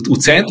V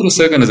centru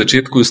vsega na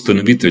začetku je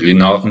ustanovitelj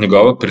in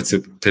njegova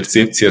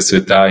percepcija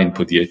sveta in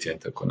podjetja in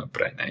tako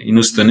naprej. Ne? In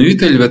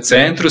ustanovitelj v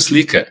centru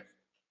slike.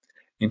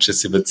 In če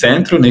si v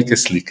centru neke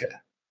slike,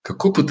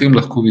 kako potem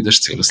lahko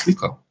vidiš celo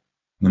sliko?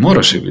 Ne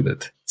moraš je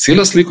videti.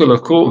 Celo sliko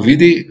lahko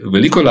vidi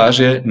veliko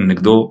lažje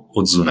nekdo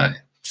od zunaj.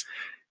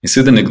 In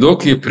seveda nekdo,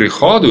 ki je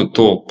prehodil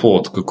to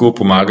pot, kako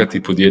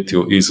pomagati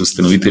podjetju iz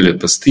ustanovitelja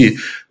pasti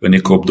v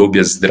neko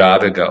obdobje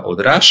zdravega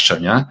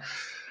odraščanja,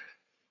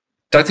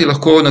 ta ti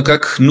lahko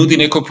nekako nudi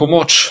neko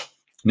pomoč,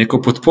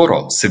 neko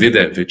podporo.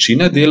 Seveda,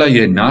 večina dela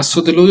je na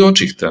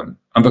sodelujočih tam,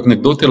 ampak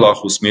nekdo te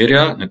lahko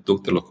usmerja, nekdo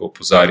te lahko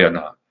opozarja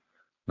na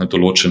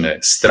določene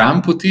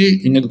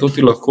stranpoti in nekdo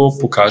ti lahko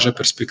pokaže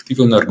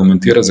perspektivo in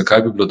argumentira,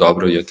 zakaj bi bilo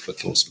dobro jeti v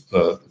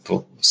to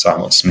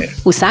samo smer.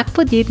 Vsak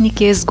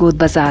podjetnik je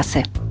zgodba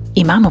zase.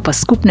 Imamo pa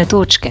skupne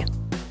točke.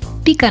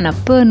 Pika na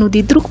P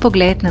nudi drug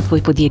pogled na tvoj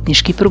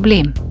podjetniški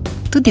problem,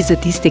 tudi za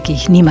tiste, ki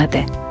jih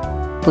nimate.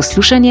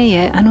 Poslušanje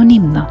je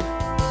anonimno.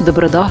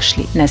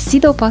 Dobrodošli na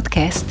Sidov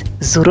podcast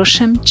z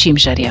Urošem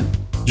Čimžarjem.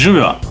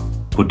 Živjo,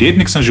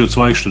 podjetnik sem že od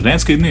svojih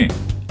študentskih dni.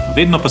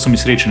 Vedno pa so mi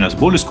srečanja z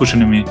bolj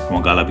izkušenimi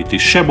pomagala biti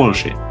še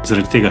boljši.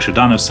 Zaradi tega še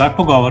danes vsak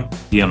pogovor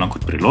jemljem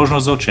kot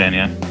priložnost za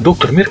učenje.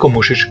 Dr. Mirko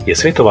Mušič je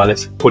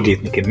svetovalec,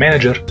 podjetnik in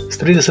menedžer s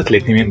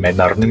 30-letnimi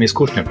mednarodnimi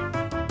izkušnjami.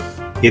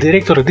 Je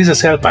direktor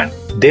Adidas Alpine,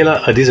 dela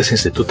Adidas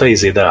instituta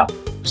iz ZDA.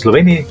 V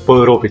Sloveniji, po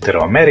Evropi ter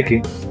v Ameriki,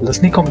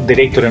 lastnikom,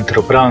 direktorjem ter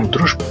upravnim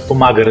družb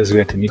pomaga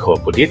razvijati njihova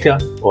podjetja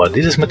o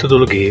Adidas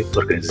metodologiji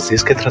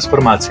organizacijske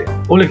transformacije.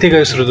 Poleg tega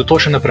je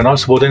osredotočen na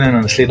prenos vodenja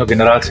na naslednjo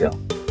generacijo,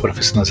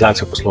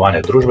 profesionalizacijo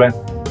poslovanja družbe,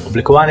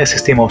 oblikovanje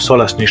sistemov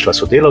solastništva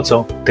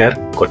sodelavcev ter,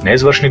 kot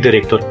neizvršni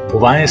direktor,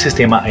 uvajanje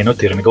sistema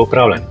enotirnega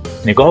upravljanja.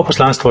 Njegovo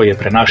poslanstvo je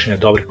prenašanje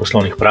dobrih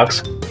poslovnih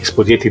praks iz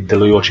podjetij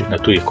delujočih na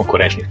tujih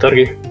konkurenčnih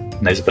trgih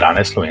na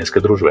izbrane slovenske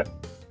družbe.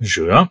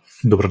 Živjo,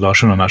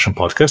 dobrodošli na našem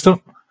podcastu.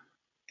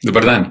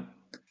 Dobar dan.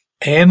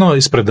 Eno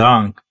iz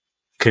predavanj,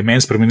 ki je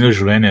meni spremenilo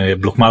življenje, je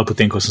bilo malo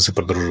potem, ko sem se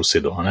pridružil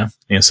Sidu.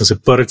 In sem se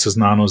prvič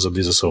seznanil z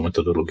Adidasovo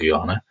metodologijo.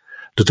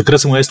 Do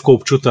takrat sem imel tako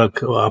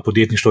občutek,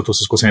 podjetništvo, to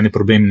so skozi eni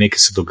problemi, nekaj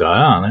se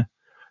dogaja,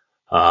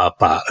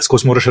 pa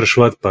skozi moraš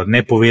reševati, pa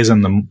ne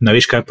povezan, ne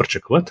veš, kaj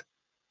pričakovati.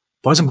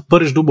 Pa sem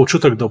prvič dobil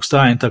občutek, da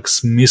obstaja en tak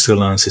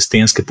smiseln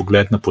sistemski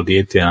pogled na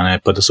podjetje,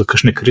 pa da so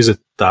kakšne krize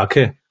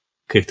take,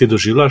 ki jih ti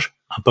doživljaš,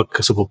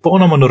 ampak so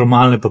popolnoma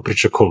normalne pa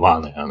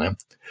pričakovane.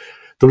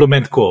 To je bilo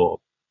meni tako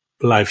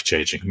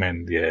life-changing,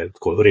 meni je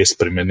tako res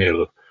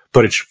spremenilo.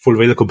 Prvič, ful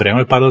veliko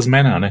breme je padlo z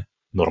mene,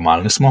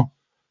 normalni smo,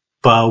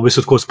 pa v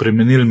bistvu tako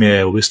spremenil mi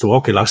je, v bistvu,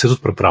 ok, lahko se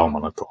tudi pripravimo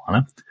na to.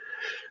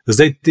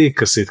 Zdaj ti,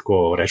 ki si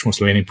tako, rečemo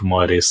v Sloveniji, po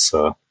moje res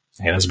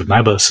ena izmed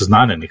najbolj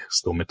seznanjenih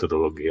s to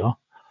metodologijo,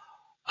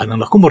 a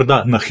nam lahko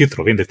morda na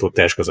hitro, vem, da je to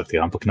težko za te,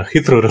 ampak na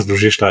hitro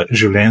razložiš ta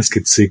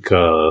življenjski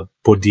cikel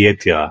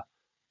podjetja,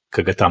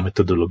 ki ga ta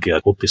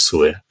metodologija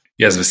opisuje.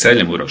 Ja, z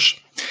veseljem, Uroš.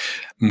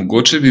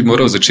 Mogoče bi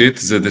moral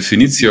začeti z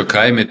definicijo,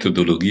 kaj je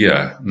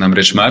metodologija.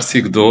 Namreč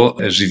marsikdo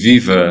živi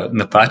v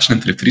napačnem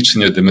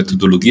prepričanju, da je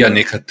metodologija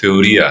neka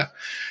teorija.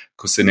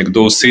 Ko se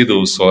nekdo usedel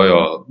v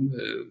svojo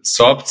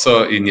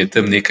sobco in je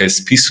tam nekaj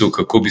spisal,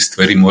 kako bi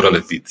stvari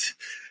morale biti.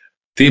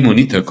 Temu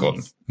ni tako.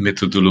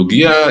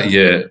 Metodologija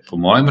je, po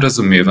mojem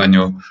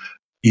razumevanju,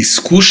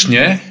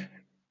 izkušnje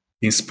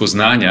in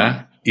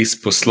spoznanja iz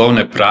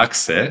poslovne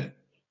prakse,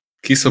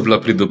 ki so bila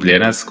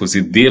pridobljena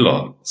skozi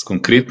delo s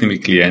konkretnimi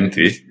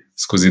klienti,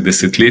 skozi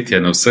desetletja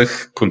na vseh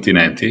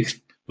kontinentih,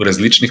 v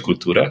različnih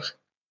kulturah,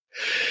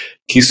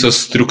 ki so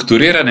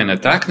strukturirane na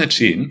tak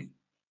način,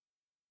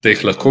 da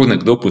jih lahko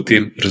nekdo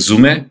potem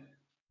razume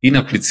in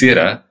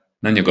aplicira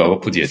na njegovo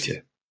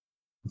podjetje.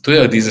 To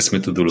je Adidas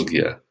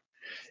metodologija.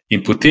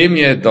 In potem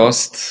je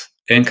dost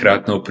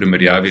enkratno v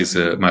primerjavi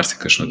z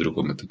marsikakšno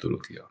drugo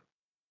metodologijo.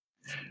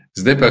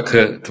 Zdaj pa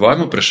k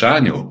tvojemu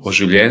vprašanju o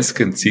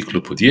življenjskem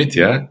ciklu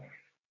podjetja,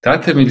 ta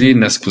temelji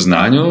na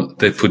spoznanju,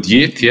 da je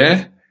podjetje,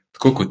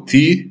 tako kot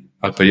ti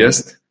ali pa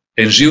jaz,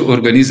 en živ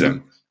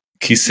organizem,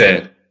 ki se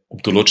v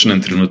določenem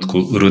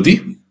trenutku rodi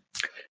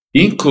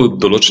in ko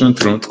v določenem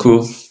trenutku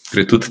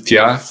gre tudi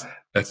tja,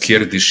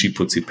 kjer diši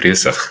po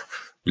cipresah,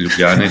 v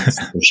Ljubljani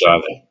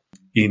države.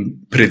 In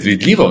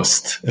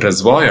predvidljivost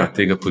razvoja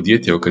tega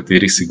podjetja, o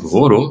kateri si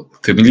govoril,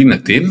 temelji na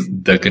tem,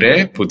 da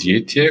gre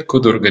podjetje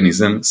kot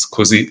organizem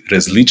skozi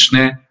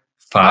različne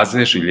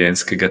faze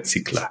življenjskega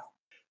cikla.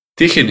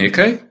 Teh je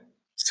nekaj,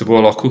 se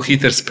bo lahko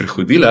hitro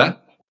sprehodila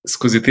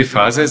skozi te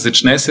faze,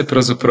 začne se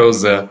pravzaprav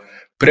z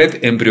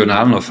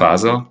predembrionalno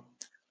fazo,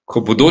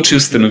 ko bodoči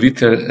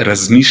ustanovitelj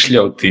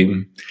razmišlja o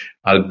tem,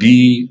 ali bi,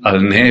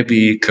 ali ne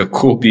bi,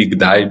 kako bi,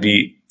 kdaj bi,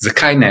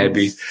 zakaj ne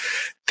bi.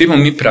 Temu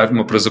mi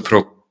pravimo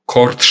pravzaprav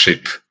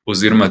courtship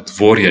oziroma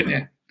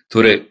dvorjenje.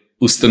 Torej,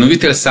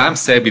 ustanovitelj sam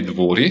sebi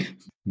dvori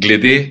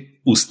glede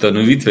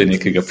ustanovitve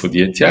nekega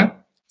podjetja,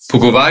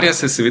 pogovarja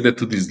se seveda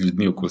tudi z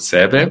ljudmi okoli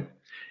sebe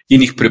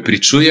in jih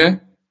prepričuje,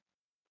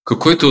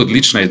 kako je to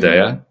odlična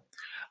ideja,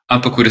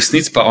 ampak v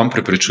resnici pa on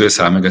prepričuje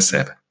samega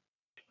sebe.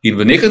 In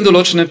v nekem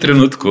določenem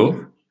trenutku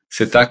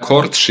se ta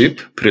courtship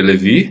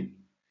prelevi,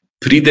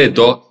 pride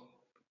do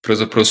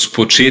pravzaprav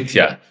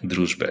spočetja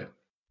družbe.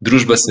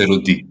 Družba se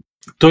rodi.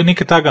 To je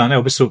nekaj takega,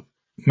 v bistvu,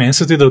 meni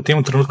se zdi, da v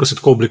tem trenutku se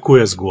tako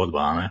oblikuje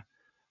zgodba.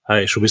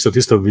 V bistvu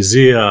tista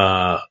vizija,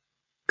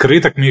 ker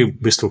je tako mi, v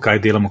bistvu, kaj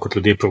delamo kot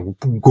ljudje,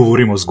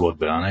 govorimo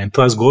zgodbe. In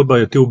ta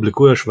zgodba jo ti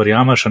oblikuješ,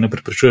 verjameš, a ne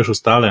prepričuješ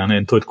ostale,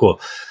 in to je tako.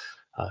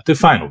 To je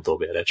fajn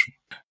obdobje, rečemo.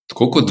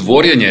 Tako kot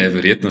dvorjenje je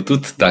verjetno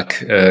tudi tak,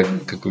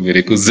 kako bi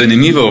rekel,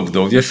 zanimivo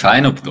obdobje,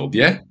 fajn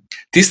obdobje.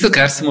 Tisto,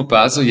 kar sem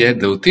opazil, je,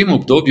 da v tem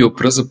obdobju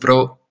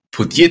pravzaprav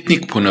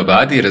podjetnik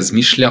ponavadi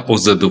razmišlja o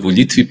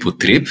zadovoljitvi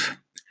potreb,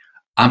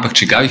 ampak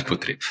čigavih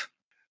potreb.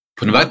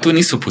 Ponavadi to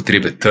niso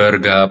potrebe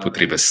trga,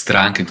 potrebe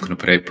stranke in tako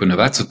naprej.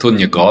 Ponavadi so to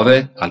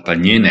njegove ali pa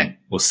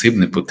njene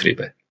osebne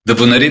potrebe. Da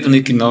bo naredil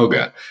nekaj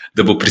novega,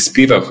 da bo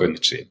prispeval k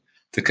nečemu.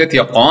 Takrat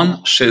je on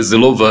še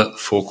zelo v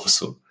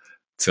fokusu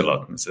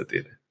celotne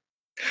zadeve.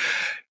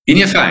 In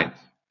je fajn.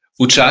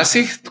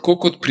 Včasih, tako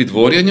kot pri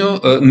dvorjenju,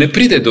 ne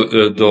pride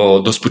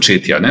do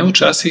spočetja.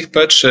 Včasih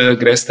pač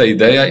gre sta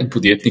ideja in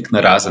podjetnik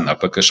narazen, ali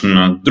pa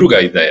kakšna druga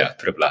ideja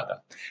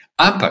prevlada.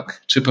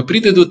 Ampak, če pa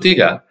pride do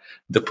tega,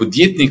 da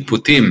podjetnik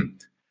potem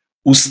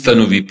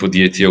ustanovi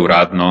podjetje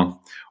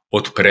uradno,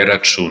 odpre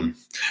račun,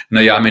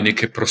 najame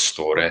neke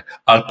prostore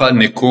ali pa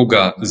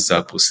nekoga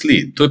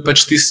zaposli. To je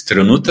pač tisti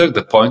trenutek,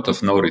 the point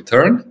of no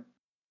return,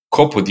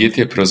 ko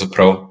podjetje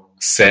pravzaprav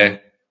se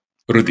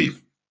rodi.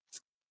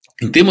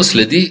 In temu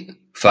sledi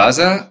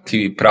faza,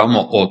 ki pravimo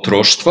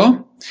otroštvo,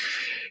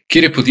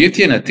 kjer je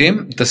podjetje na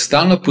tem, da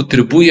stalno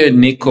potrebuje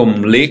neko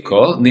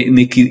mleko,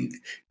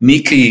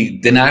 neki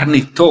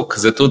denarni tok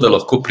za to, da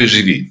lahko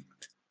preživi.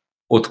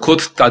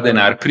 Odkot ta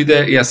denar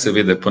pride? Ja,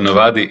 seveda,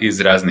 ponavadi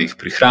iz raznih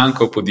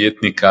prihrankov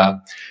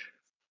podjetnika,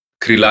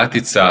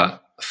 krilatica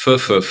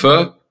FFF,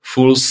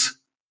 Fools,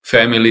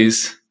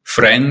 Families,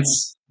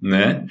 Friends,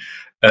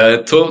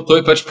 To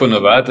je pač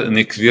ponavadi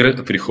nek vir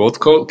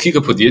prihodkov, ki ga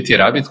podjetje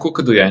rabi tako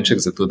kot dojenček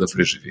za to, da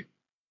preživi.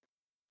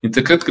 In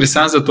takrat gre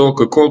samo za to,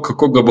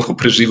 kako ga bo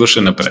preživel še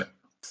naprej.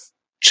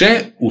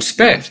 Če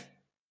uspe,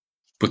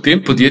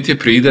 potem podjetje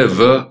preide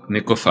v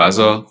neko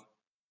fazo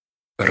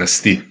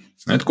rasti.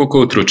 Tako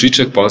kot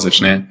otročiček pa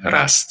začne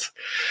rast.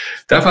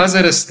 Ta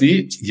faza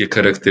rasti je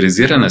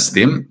karakterizirana s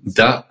tem,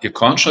 da je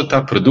končno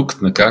ta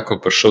produkt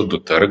nekako prišel do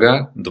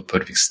trga, do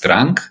prvih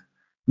strank.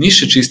 Ni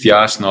še čist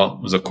jasno,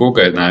 za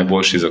koga je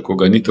najboljši, za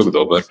koga ni tako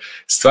dober.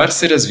 Stvar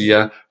se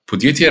razvija,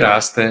 podjetje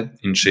raste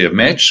in če je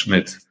meč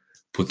med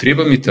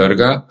potrebami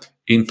trga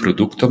in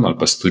produktom ali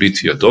pa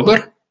storitvijo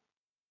dober,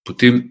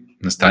 potem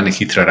nastane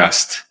hitra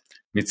rast.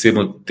 Mi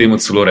temu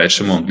celo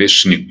rečemo v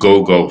angleščini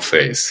go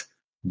phase.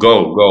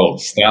 Go,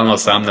 stalno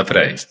sam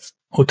naprej.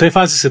 V tej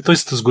fazi se to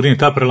isto zgodi,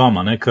 ta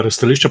preloma, ker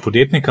stališča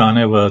podjetnika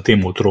v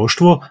tem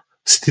otroštvu,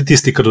 si ti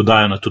tisti, ki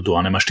dodajo na to,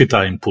 imaš ti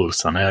ta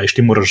impuls,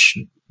 ti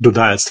moraš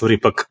dodajati stvari,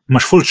 pa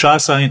imaš ful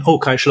časa in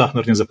kaj še lahko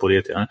naredim za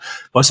podjetje.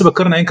 Pa se pa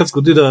kar naenkrat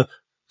zgodi, da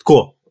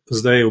tako,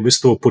 zdaj v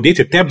bistvu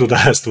podjetje tebi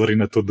dodaja stvari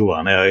na to,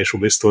 v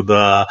bistvu,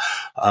 da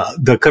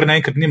kar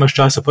naenkrat nimaš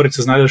časa, prvič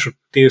se znajdeš v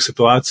tej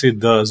situaciji,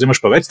 da zdaj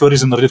imaš pa več stvari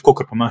za narediti,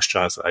 kolikor pa imaš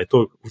časa. Je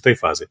to v tej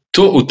fazi?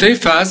 V tej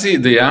fazi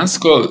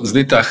dejansko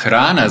zdaj ta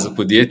hrana za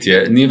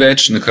podjetje ni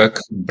več nekak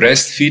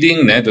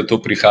breastfeeding, da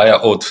to prihaja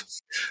od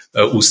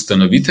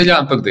ustanovitelja,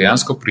 ampak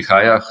dejansko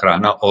prihaja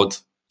hrana od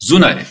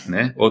zunaj,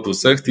 od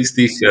vseh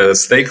tistih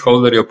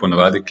stakeholderjev,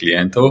 ponavadi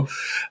klientov,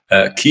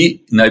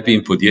 ki naj bi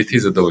jim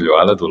podjetje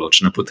zadovoljevalo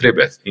določene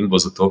potrebe in bo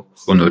zato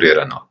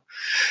honorirano.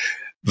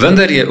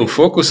 Vendar je v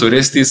fokusu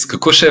res tisto,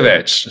 kako še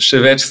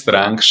več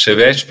strank, še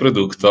več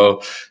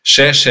produktov,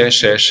 še.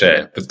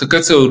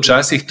 Takrat se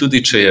včasih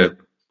tudi, če je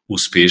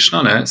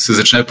uspešno, se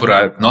začne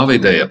porajati nove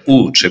ideje.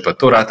 Če pa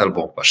to ratal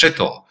bom, pa še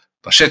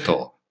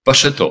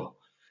to.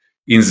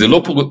 In zelo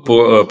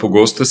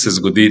pogosto se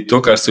zgodi to,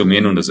 kar se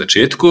omenil na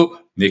začetku,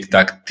 nek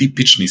tak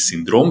tipični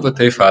sindrom v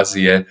tej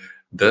fazi je,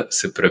 da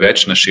se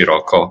preveč na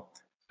široko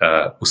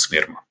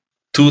usmerimo.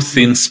 Too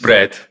thin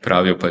spread,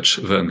 pravijo pač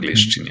v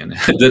angleščini.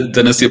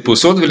 Da nas je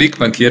povsod veliko,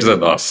 manj kjer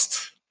zadost.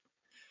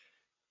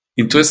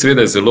 In to je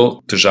seveda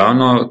zelo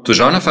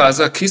težavna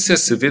faza, ki se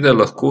seveda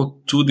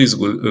lahko tudi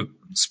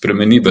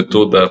spremeni v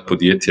to, da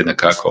podjetje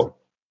nekako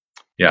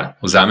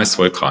vzame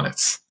svoj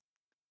konec.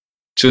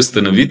 Če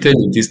ustanovitelj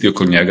in tisti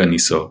okoli njega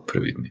niso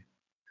previdni.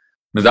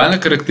 Nadaljna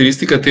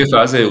karakteristika te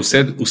faze je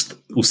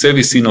vse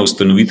visi na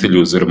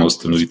ustanovitelju oziroma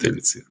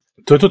ustanoviteljici.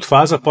 To je tudi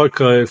faza,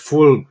 ki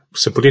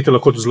se podjetje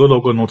lahko zelo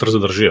dolgo noter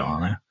zadržijo.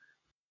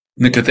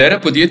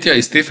 Nekatera podjetja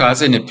iz te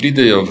faze ne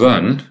pridejo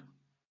ven,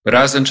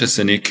 razen če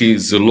se nekaj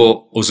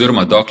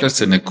oziroma dokler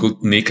se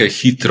nekaj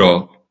hitro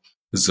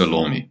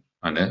zalomi.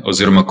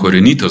 Oziroma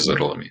korenito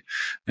zalomi.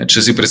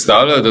 Če si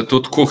predstavljajo, da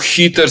to tako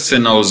hitro se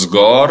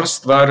navzgor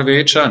stvar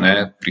veča,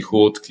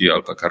 prihodki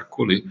ali pa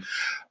karkoli,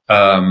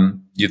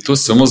 je to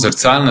samo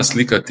zrcalna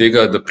slika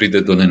tega, da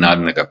pride do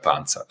nenadnega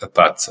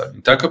padca.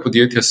 In taka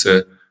podjetja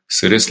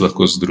se res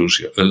lahko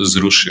zrušijo.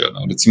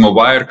 Recimo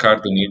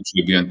Wirecard v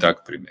Nemčiji je bil en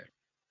tak primer.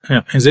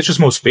 In zdaj, če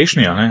smo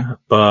uspešni,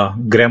 pa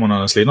gremo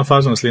na naslednjo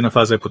fazo. Naslednja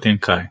faza je potem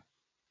kaj?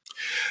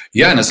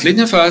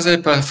 Naslednja faza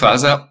je pa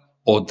faza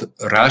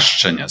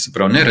odraščanja, se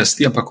pravi ne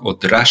rasti, ampak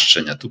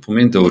odraščanja. To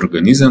pomeni, da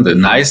organizem, da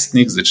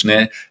najstnik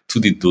začne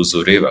tudi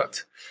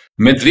dozorevati.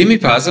 Med dvemi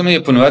fazami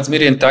je ponovadi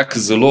zmeraj en tak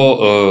zelo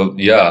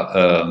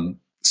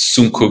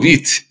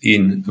sunkovit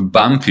in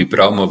bumpy,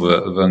 pravimo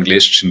v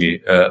angleščini,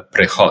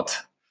 prehod.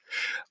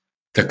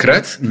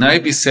 Takrat naj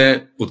bi se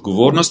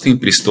odgovornosti in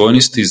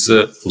pristojnosti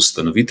z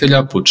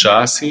ustanovitelja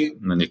počasi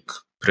na nek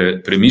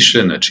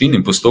premišljen način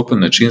in postopen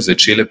način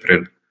začele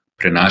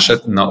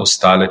prenašati na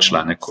ostale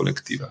člane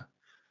kolektiva.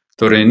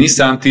 Torej, ni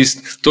sam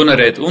to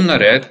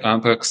nared,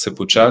 ampak se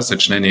počasi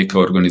začne neka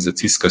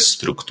organizacijska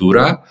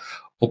struktura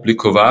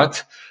oblikovati,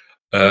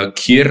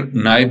 kjer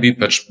naj bi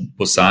pač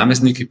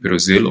posamezniki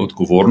prevzeli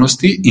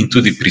odgovornosti in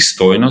tudi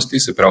pristojnosti,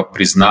 se pravi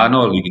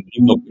priznano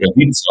legitimno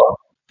pravico.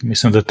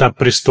 Mislim, da ta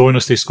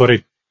pristojnost je skoraj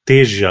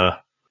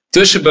težja. To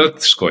je še bolj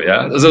težko,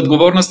 ja. Za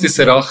odgovornosti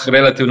se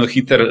relativno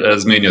hitro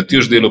zmenijo. Ti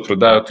už delo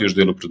prodajo, ti už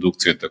delo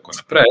produkcijo in tako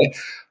naprej.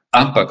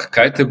 Ampak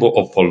kaj te bo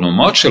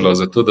opolnomočilo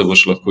za to, da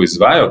boš lahko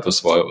izvajal to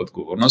svojo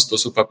odgovornost, to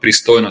so pa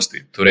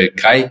pristojnosti. Torej,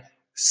 kaj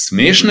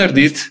smeš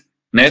narediti,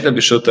 ne da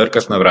bi šel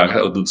trkati na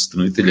vrata od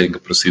ustanovitelja in ga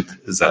prositi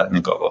za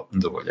njegovo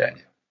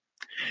dovoljenje.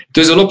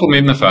 To je zelo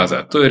pomembna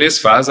faza. To je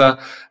res faza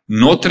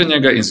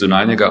notranjega in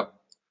zunanjega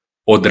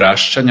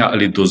odraščanja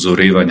ali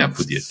dozorevanja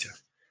podjetja.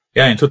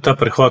 Ja, in tudi ta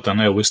prehod,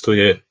 v bistvu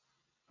je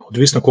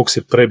odvisno, koliko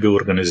si prej bil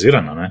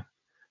organiziran,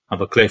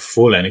 ampak le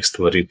ful enih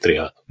stvari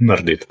treba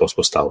narediti,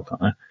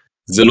 postaviti.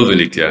 Zelo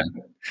veliko je.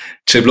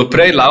 Če je bilo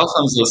prej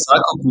laufam za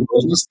vsako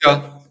priložnostjo,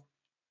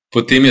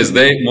 potem je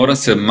zdaj, moram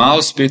se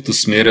malo spet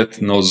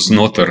usmeriti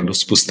navznoter,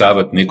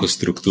 vzpostaviti neko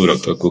strukturo,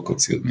 tako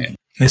kot si odmenil.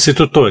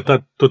 To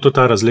je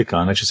ta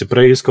razlika. Če si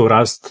prej iskal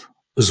rast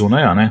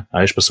zunaj,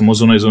 a ješ pa samo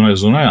zunaj,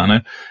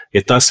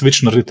 je ta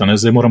switch narediti,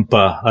 zdaj moram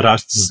pa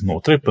rast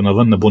znotraj, pa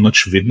naven ne bo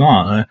nič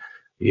vidno,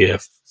 je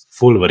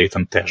ful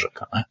verjetno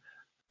težak.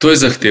 To je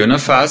zahtevna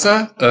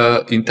faza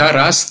in ta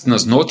rast na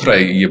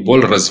znotraj je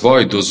bolj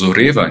razvoj,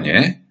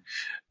 dozorevanje.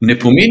 Ne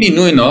pomeni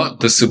nujno,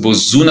 da se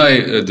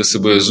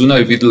bojo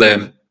zunaj videle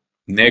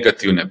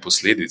negativne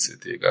posledice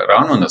tega.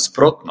 Ravno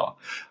nasprotno.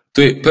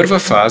 To je prva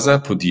faza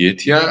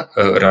podjetja,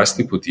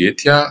 rasti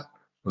podjetja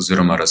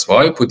oziroma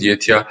razvoj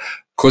podjetja,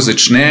 ko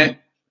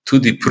začne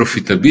tudi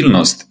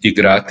profitabilnost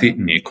igrati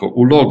neko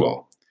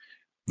vlogo.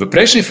 V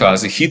prejšnji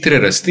fazi hitre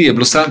rasti je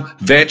bilo samo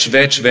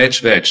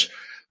več.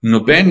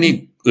 Noben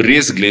ni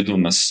res gledal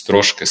na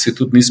stroške, se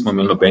tudi nismo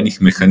imeli nobenih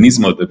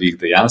mehanizmov, da bi jih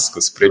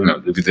dejansko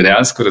spremljali, da bi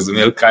dejansko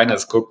razumeli, kaj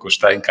nas koliko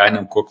košta in kaj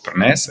nam koliko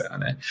prenese.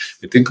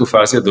 Medtem ko v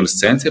fazi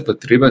adolescence pa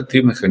treba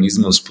te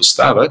mehanizme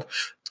vzpostaviti,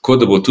 tako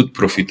da bo tudi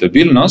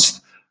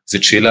profitabilnost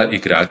začela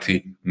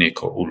igrati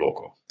neko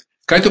vlogo.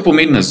 Kaj to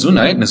pomeni na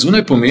zunaj? Na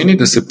zunaj pomeni,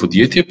 da se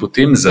podjetje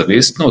potem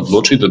zavestno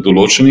odloči, da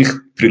določenih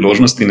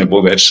priložnosti ne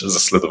bo več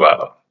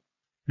zasledovalo.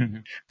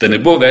 Da ne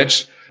bo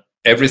več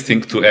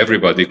everything to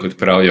everybody, kot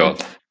pravijo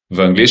v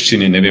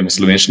angleščini, ne vem, v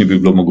slovenščini bi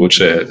bilo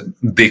mogoče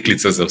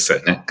deklica za vse.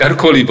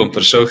 Karkoli bom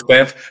prišel k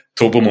tebi,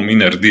 to bomo mi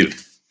naredili.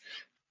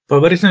 Pa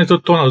verjetno je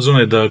to na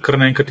zunaj, da kar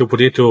naenkrat je v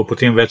podjetju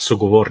potem več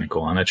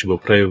sogovornikov. Če bo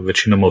prej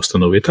večinoma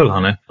ustanovitelj,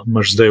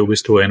 imaš zdaj v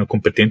bistvu eno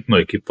kompetentno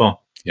ekipo,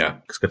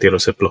 s katero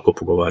se lahko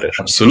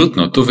pogovarjaš.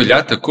 Absolutno. To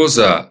velja tako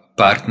za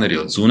partnerje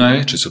od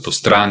zunaj, če so to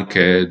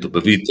stranke,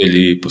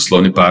 dobavitelji,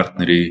 poslovni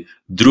partnerji,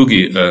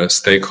 drugi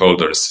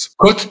stakeholders,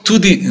 kot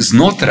tudi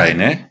znotraj,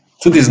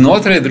 Tudi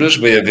znotraj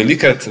družbe je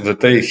velikrat v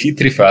tej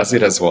hitri fazi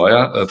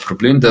razvoja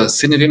problem, da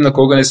se ne vem, na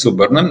koga naj se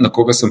obrnem, na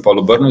koga sem pa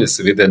obrnil, je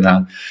seveda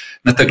na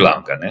ta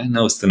glavnega,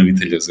 na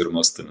ustanovitelja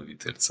oziroma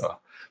ustanoviteljca.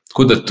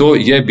 Tako da to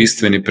je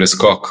bistveni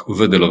preskok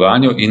v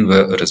delovanju in v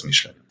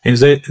razmišljanju. In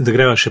zdaj, da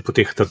greva še po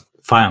teh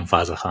fajn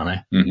fazah,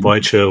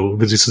 če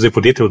se zdaj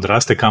podjetje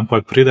odraste, kam pa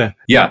pride?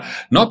 Ja,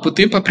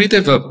 potem pa pride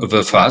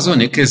v fazo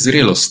neke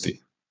zrelosti.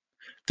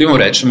 Temu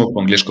rečemo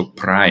po angleško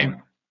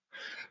prime.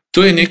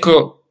 To je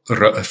neko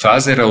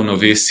faze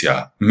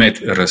ravnovesja med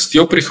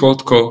rastjo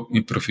prihodkov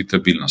in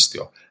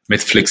profitabilnostjo,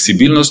 med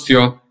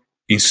fleksibilnostjo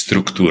in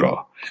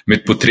strukturo,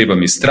 med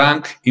potrebami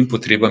strank in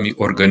potrebami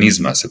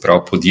organizma, se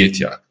pravi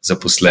podjetja,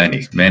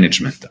 zaposlenih,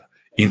 menedžmenta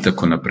in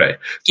tako naprej.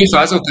 To je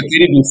faza, v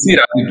kateri bi vsi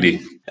radi bili.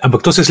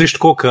 Ampak to se sliši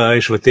tako, kaj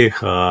ješ v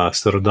teh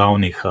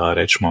starodavnih,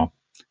 rečemo,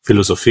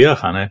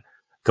 filozofijah,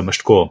 kaj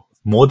imaš tako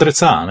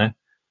modreca,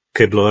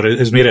 kaj je bilo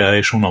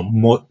zmeraj,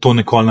 to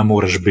nikoli ne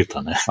moreš biti.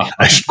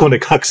 Tako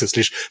nekako se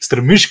sliši,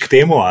 stremiš k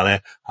temu,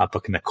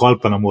 ampak nikoli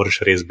pa ne moreš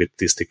res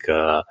biti tisti,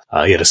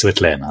 ki je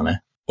razsvetljen.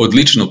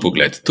 Odlično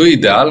pogled. To je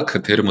ideal, k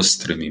kateremu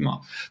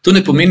stremimo. To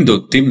ne pomeni, da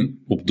v tem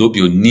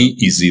obdobju ni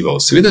izzivov.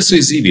 Seveda so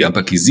izzivi,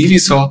 ampak izzivi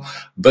so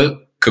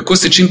kako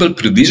se čim bolj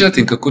približati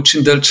in kako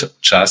čim dalj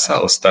časa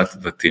ostati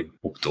v tem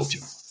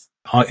obdobju.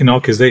 In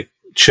zdaj,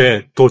 če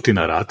to ti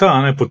narata,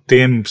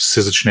 potem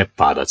se začne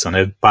padati.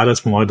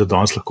 Padati smo da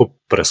danes lahko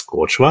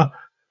preskočiva,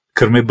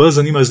 ker me bolj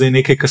zanima zdaj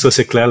nekaj, kar so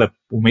se klele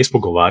vmes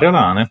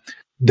pogovarjala,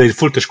 da je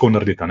ful težko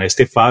narediti. Iz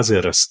te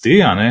faze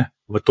rasti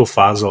v to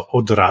fazo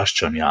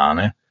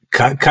odraščanja.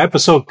 Kaj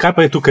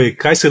pa je tukaj,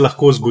 kaj se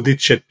lahko zgodi,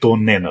 če to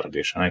ne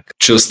narediš?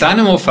 Če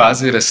ostanemo v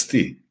fazi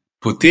rasti,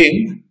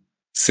 potem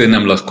se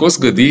nam lahko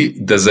zgodi,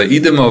 da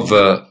zaidemo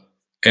v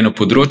eno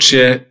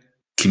področje,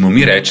 ki mu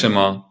mi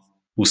rečemo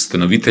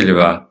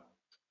ustanoviteljeva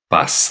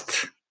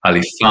past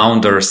ali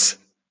founder's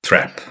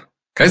trap.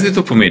 Kaj zdaj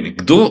to pomeni?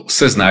 Kdo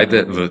se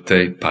znajde v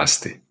tej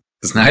pasti?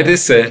 Znajde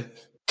se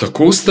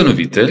tako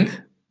ustanovitelj,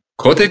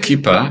 kot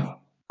ekipa,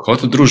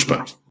 kot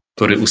družba.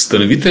 Torej,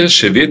 ustanovitelj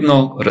še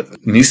vedno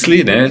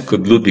misli,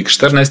 kot Ludvik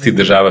 14.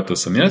 država, to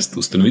sem jaz,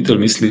 ustanovitelj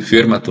misli,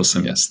 firma, to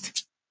sem jaz.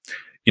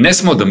 In ne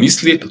samo, da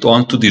misli,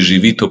 on tudi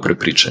živi to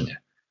prepričanje.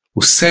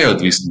 Vse je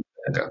odvisno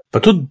od tega. Pa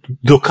tudi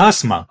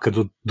dokaz ima, ker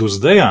do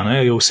zdaj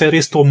je vse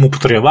res to mu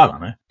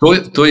potrjevalo.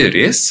 To je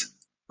res,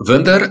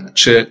 vendar,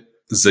 če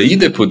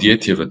zaide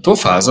podjetje v to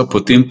fazo,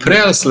 potem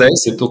prej ali slej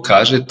se to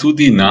kaže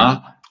tudi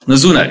na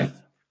zunaj.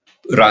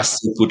 Rast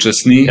se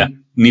počasni,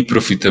 ni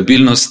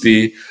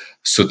profitabilnosti,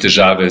 so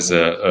težave z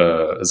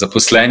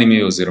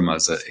zaposlenimi oziroma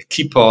z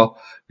ekipo,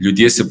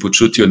 ljudje se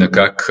počutijo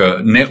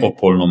nekako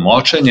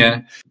neopolnomočenje,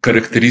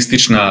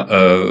 karakteristična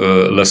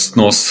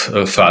lastnost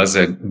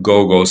faze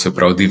go-go, se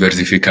pravi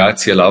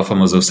diverzifikacije,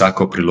 laufamo za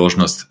vsako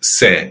priložnost,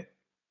 se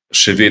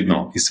še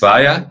vedno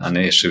izvaja,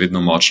 je še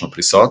vedno močno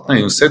prisotna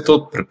in vse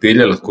to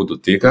pripelje lahko do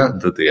tega,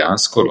 da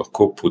dejansko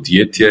lahko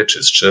podjetje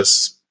čez čas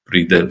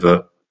pride v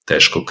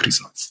težko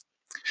krizo.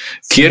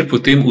 Kjer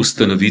potem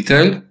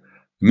ustanovitelj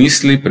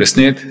misli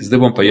presnet, zdaj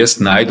bom pa jaz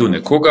najdel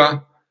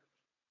nekoga,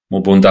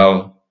 mu bom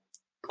dal,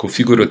 tako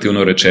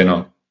figurativno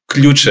rečeno,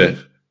 ključe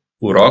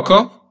v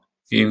roko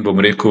in bom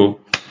rekel,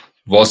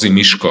 vozi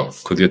miško,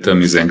 kot je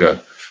tam iz enega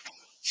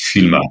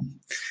filma,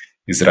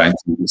 iz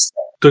Rajnca.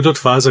 To je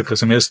tudi faza, ki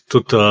sem jaz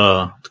tudi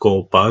tako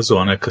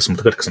opazil, ko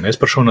sem jaz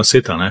prišel na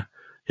set,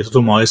 je tudi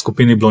v moji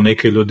skupini bilo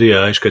nekaj ljudi,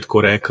 kaj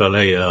tako rekel,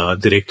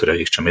 direktorja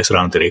iščem, jaz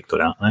ravno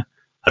direktorja.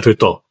 A to je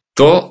to?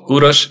 To,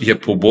 Uroš, je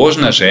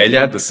pobožna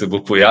želja, da se bo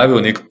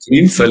pojavil nek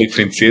princ ali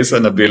princesa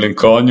na belem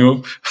konju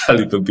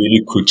ali v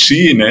beli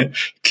kočiji,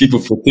 ki bo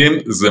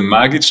potem z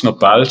magično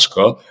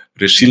palčko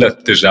rešila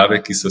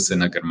težave, ki so se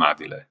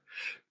nagrmadile.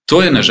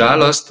 To je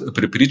nažalost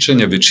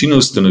prepričanje večine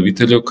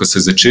ustanoviteljev, ko se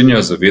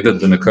začenjajo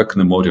zavedati, da nekako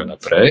ne morejo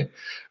naprej,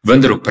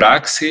 vendar v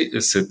praksi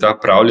se ta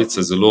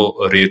pravljica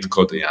zelo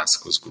redko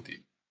dejansko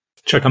zgodi.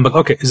 Čakaj,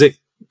 ampak zdaj,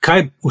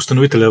 kaj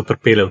ustanovitelj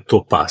pripelje v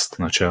to past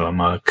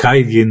načeloma?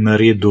 Kaj je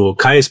naredil,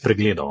 kaj je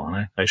spregledal?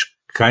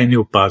 Kaj ni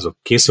opazil?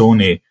 Kje so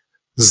oni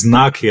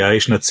znaki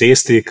na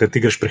cesti, ki ti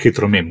greš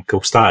prehitro mimo, ki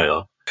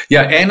obstajajo?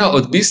 Ja, eno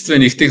od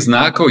bistvenih teh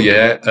znakov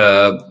je,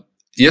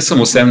 jaz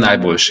sem vsem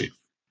najboljši.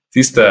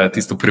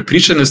 Tisto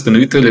prepričanje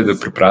ustanovitelja, da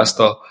je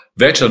preprosto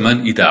več ali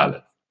manj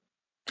idealen.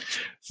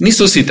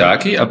 Niso vsi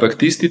taki, ampak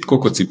tisti, tako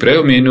kot si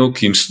prej omenil,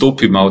 ki jim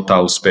stopi malo ta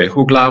uspeh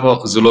v glavo,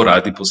 zelo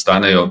radi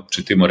postanejo,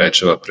 če temu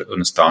rečeva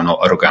enostavno,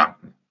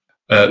 arogantni.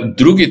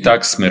 Drugi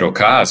tak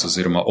smerokaz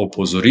oziroma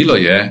opozorilo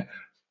je,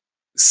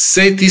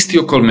 sej tisti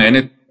okoli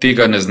mene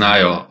tega ne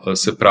znajo,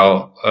 se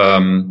pravi,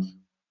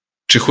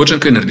 če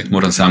hočem kaj narediti,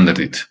 moram sam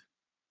narediti.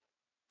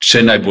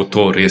 Če naj bo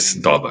to res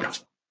dobro.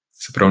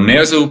 Se pravi,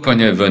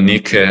 nezaupanje v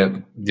neke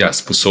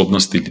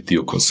sposobnosti ljudi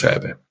okoli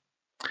sebe.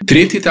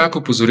 Tretji tak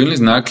opozorilni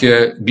znak je,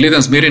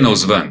 gledam zmeraj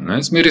navzven.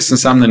 Zmeraj sem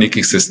sam na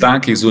nekih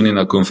sestankih, zunaj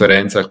na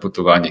konferencah,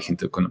 potovanjih in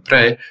tako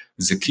naprej.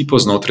 Z ekipo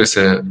znotraj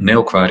se ne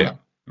ukvarjam.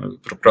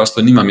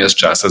 Preprosto nimam jaz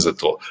časa za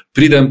to.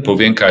 Pridem,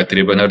 povem, kaj je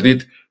treba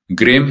narediti,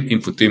 grem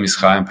in potem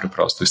izhajam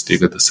preprosto iz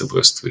tega, da se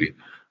bojo stvari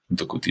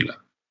dogodile.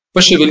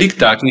 Pa še veliko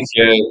takih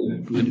je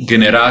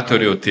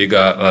generatorjev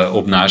tega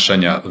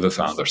obnašanja v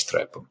founder's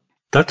trapu.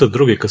 Tato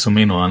drugi, ki sem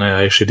menil,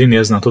 je še edini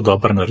jaz na to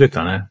dobro narediti.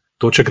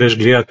 To, če greš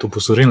gledati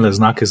upozorilne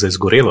znake za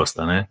izgorelost,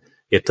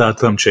 je ta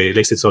tam, če je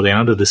lestvica od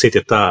 1 do 10,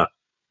 je ta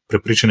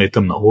prepričanje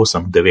tam na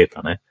 8,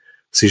 9.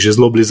 Si že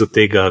zelo blizu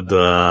tega,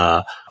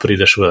 da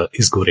prideš v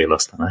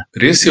izgorelost.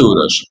 Res je,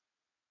 Uroš.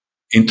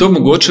 In to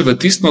mogoče v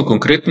tistem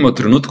konkretnem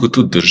trenutku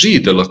tudi drži,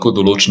 da lahko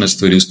določene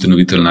stvari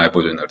ustanovitelj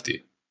najbolje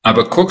naredi.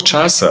 Ampak koliko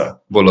časa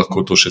bo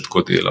lahko to še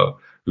tako delal?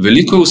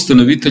 Veliko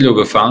ustanoviteljev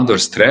v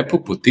founder's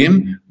trapu potem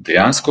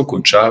dejansko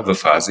konča v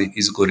fazi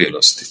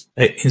izgorelosti.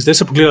 In zdaj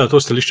se pogleda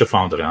to stališče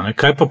founderja.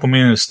 Kaj pa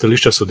pomeni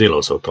stališče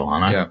sodelavcev to?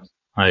 Ja.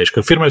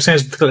 Ker firma je vse,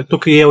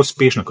 tukaj je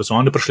uspešna. Ko so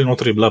oni prišli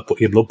noter,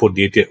 je bilo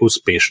podjetje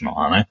uspešno.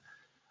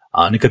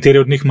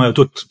 Nekateri od njih imajo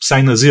tudi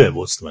vsaj nazive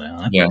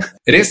vodstvene. Ja.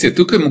 Res je,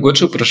 tukaj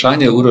mogoče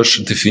vprašanje, Uroš,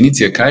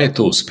 definicije, kaj je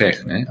to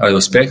uspeh. Ali je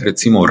uspeh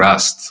recimo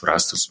rast,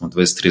 rastli smo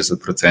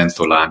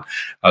 20-30% lan,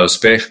 ali je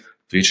uspeh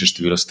večje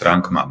število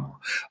strank imamo,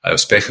 ali je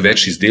uspeh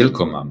več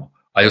izdelkov imamo,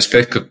 ali je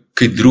uspeh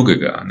kaj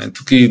drugega.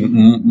 Tukaj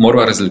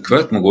moramo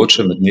razlikovati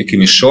mogoče med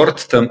nekimi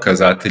short-term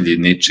kazatelji,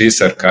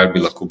 nečesar, kar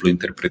bi lahko bilo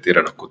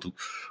interpretirano kot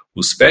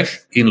uspeh,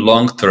 in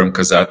long-term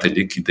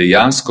kazatelji, ki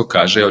dejansko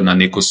kažejo na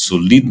neko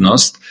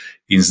solidnost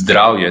in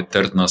zdravje,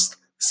 trdnost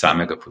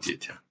samega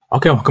podjetja.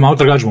 Ok, malo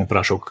drugače bom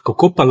vprašal,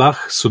 kako pa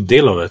lahko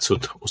sodelavec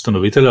od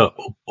ustanovitelja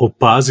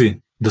opazi,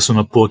 da so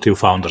na poti v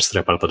founder's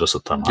trap ali pa da so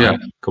tam. Ja.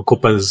 Kako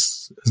pa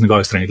z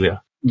njegove strani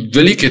gleda?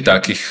 Veliko je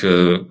takih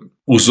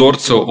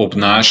vzorcev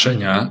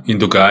obnašanja in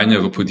dogajanja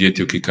v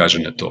podjetju, ki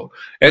kaže na to.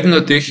 Eden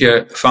od teh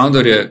je,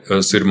 founder je,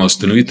 oziroma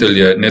ustanovitelj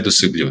je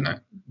nedosegljiv.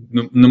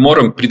 ne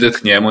morem priti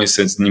k njemu in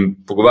se z njim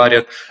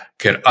pogovarjati,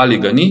 ker ali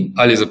ga ni,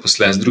 ali je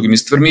zaposlen z drugimi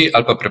stvarmi,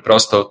 ali pa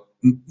preprosto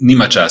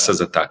nima časa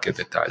za take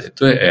detalje.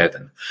 To je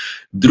eden.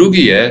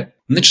 Drugi je,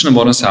 nič ne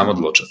morem sam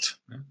odločiti.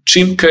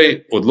 Čim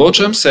kaj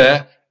odločam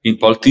se in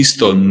pol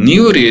tisto ni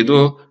v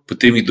redu,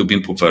 potem jih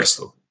dobim po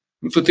prstu.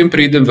 In potem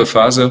pridem v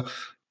fazo,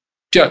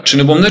 če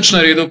ne bom nič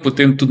naredil,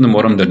 potem tudi ne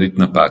morem narediti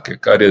napake,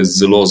 kar je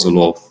zelo,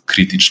 zelo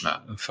kritična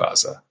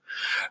faza.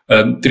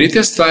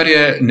 Tretja stvar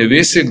je, ne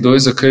ve se, kdo je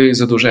za kaj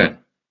zadolžen.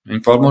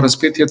 In pa mora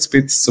spet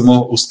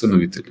samo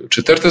ustanovitelju.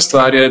 Četrta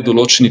stvar je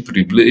določeni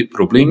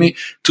problemi,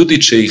 tudi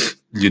če jih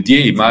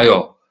ljudje imajo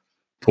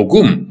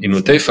pogum in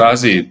v tej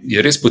fazi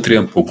je res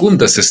potreben pogum,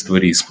 da se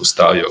stvari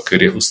izpostavijo,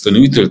 ker je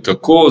ustanovitelj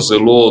tako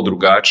zelo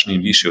drugačen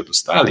in višji od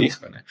ostalih.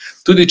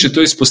 Tudi če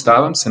to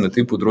izpostavim, se na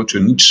tem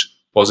področju nič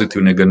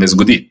pozitivnega ne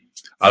zgodi.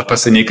 Ali pa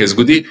se nekaj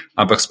zgodi,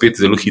 ampak spet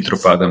zelo hitro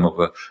padamo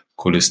v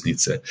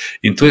kolesnice.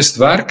 In to je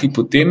stvar, ki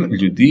potem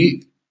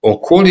ljudi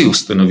okoli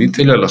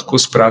ustanovitelja lahko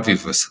spravi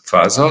v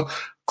fazo,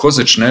 ko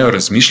začnejo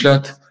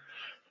razmišljati,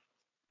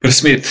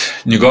 presmet,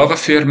 njegova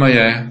firma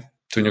je,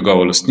 to je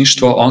njegovo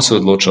lastništvo, on se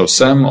odloča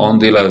vsem, on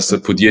dela s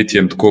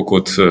podjetjem tako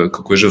kot,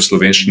 kako je že v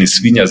slovenščini,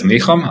 svinja z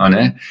mehom, a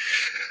ne?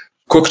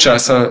 Koliko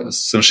časa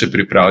sem še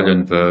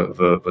pripravljen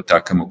v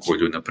takem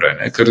okolju naprej,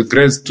 ne? Ker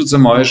gre tudi za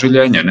moje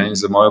življenje, ne? In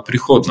za mojo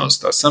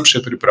prihodnost. A sem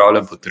še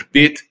pripravljen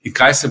potrpeti in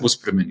kaj se bo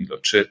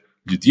spremenilo? Če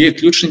ljudje,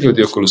 ključni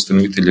ljudje okoli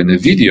ustanovitelja ne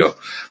vidijo,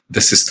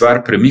 da se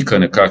stvar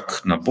premika nekako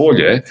na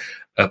bolje,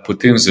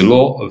 potem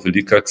zelo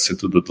velikrat se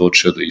tudi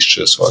odločijo, da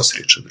iščejo svojo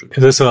srečo druge.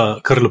 Zdaj so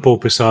kar lepo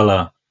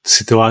opisala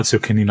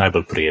situacijo, ki ni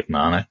najbolj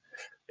prijetna, ne?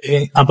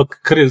 Ampak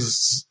kar je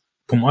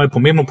po mojem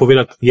pomembno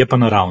povedati, je pa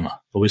naravna.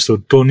 V bistvu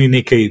to ni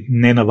nekaj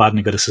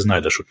nenavadnega, da se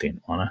znajdeš v tem.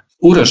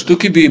 Uraš,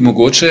 tukaj bi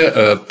mogoče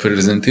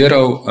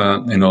prezentiral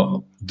eno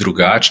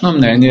drugačno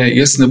mnenje.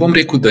 Jaz ne bom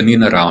rekel, da ni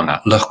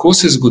naravna. Lahko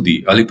se zgodi,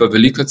 ali pa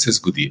velikrat se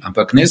zgodi,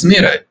 ampak ne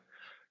zmeraj.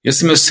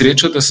 Jaz sem imel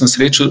srečo, da sem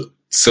srečal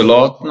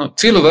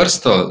celo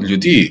vrsto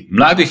ljudi,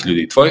 mladih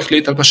ljudi, tvojih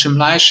let ali pa še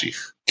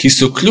mlajših, ki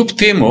so kljub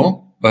temu,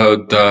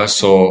 da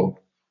so,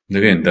 ne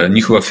vem, da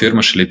njihova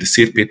firma šele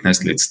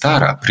 10-15 let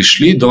stara,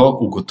 prišli do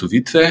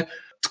ugotovitve,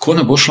 tako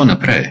ne bo šlo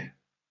naprej.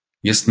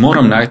 Jaz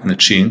moram najti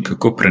način,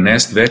 kako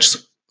prenesti več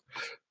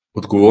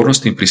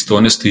odgovornosti in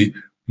pristojnosti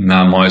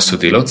na moje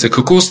sodelavce,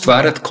 kako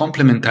ustvarjati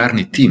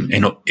komplementarni tim,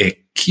 eno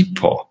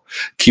ekipo,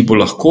 ki bo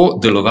lahko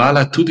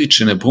delovala tudi,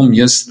 če ne bom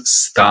jaz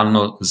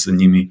stalno z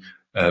njimi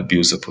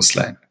bil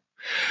zaposlen.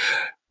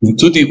 In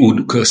tudi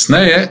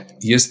kasneje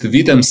jaz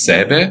vidim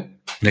sebe,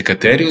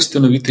 nekateri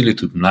ustanovitelji,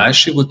 tudi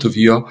mlajši,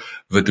 gotovijo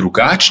v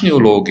drugačni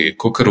vlogi,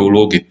 kakor v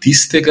vlogi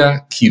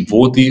tistega, ki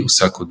vodi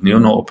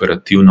vsakodnevno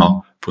operativno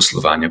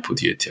poslovanje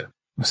podjetja.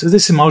 Zdaj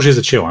si malo že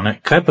začel, ne?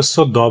 Kaj pa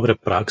so dobre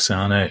prakse,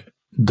 ne?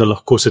 Da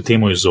lahko se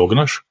temu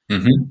izogneš,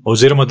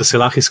 oziroma da se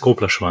lahko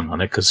izkopljaš ven,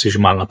 ne? Ker si že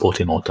malo na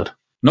poti noter.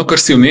 No, kar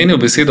si omenil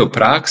besedo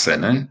prakse,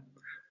 ne?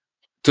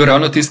 To je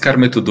ravno tisto, kar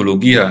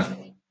metodologija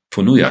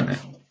ponuja. Ne?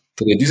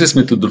 Torej, business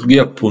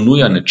metodologija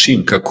ponuja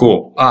način,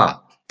 kako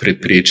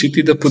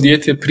preprečiti, da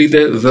podjetje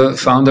pride v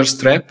founder's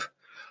trap,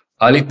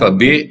 ali pa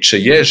B,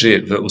 če je že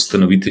v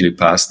ustanovitelji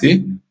pasti,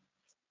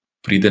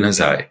 pride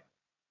nazaj.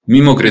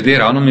 Mimo grede,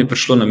 ravno mi je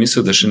prišlo na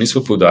misel, da še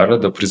nismo poudarili,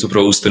 da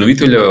pravzaprav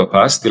ustanoviteljeva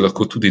past je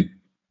lahko tudi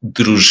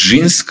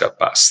družinska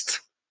past.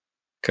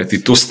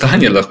 Kajti to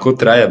stanje lahko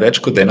traja več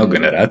kot eno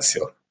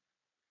generacijo.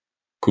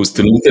 Ko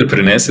ustanovitelj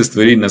prenese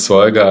stvari na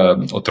svojega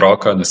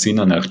otroka, na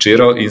sina, na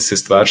hčero in se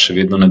stvar še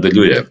vedno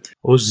nadaljuje.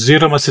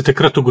 Oziroma se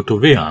takrat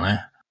ugotovi, ne?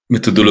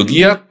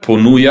 Metodologija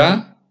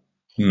ponuja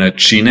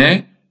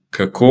načine,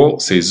 kako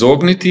se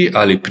izogniti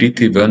ali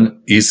priti ven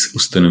iz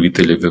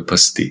ustanoviteljeve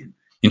pasti.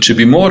 In če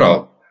bi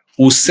moral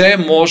vse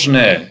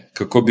možne,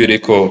 kako bi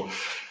rekel,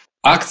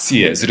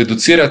 akcije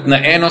zreducirati na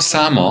eno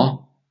samo,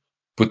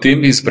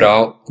 potem bi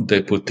izbral, da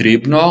je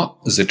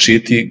potrebno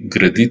začeti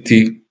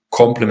graditi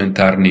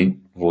komplementarni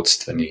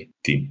vodstveni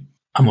tim.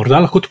 A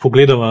morda lahko to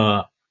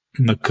pogledava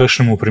na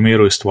kakšnemu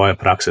primeru iz tvoje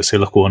prakse, se je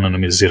lahko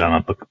anonimiziran,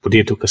 ampak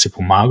podjetju, ki si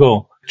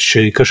pomagal,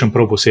 če je kakšen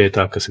prav posebej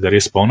ta, ki se ga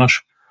res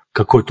spomniš,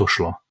 kako je to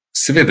šlo?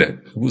 Seveda,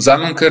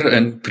 vzamem kar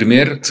en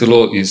primer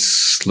celo iz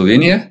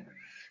Slovenije,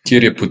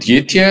 kjer je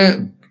podjetje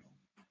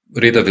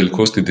reda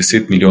velikosti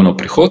 10 milijonov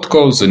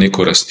prihodkov za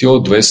neko rastjo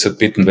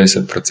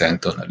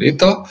 20-25% na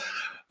leto.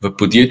 V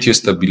podjetju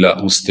sta bila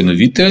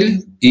ustanovitelj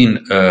in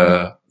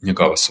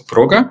njegova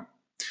soproga.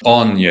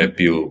 On je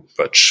bil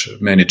pač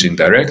managing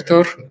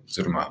director,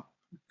 oziroma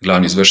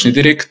glavni izvršni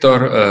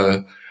direktor,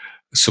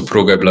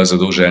 soproga je bila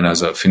zadolžena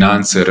za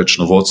finance,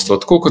 računovodstvo,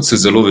 tako kot se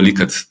zelo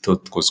velikrat to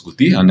tako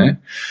zgodi, a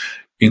ne?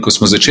 In ko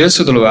smo začeli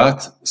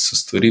sodelovati, so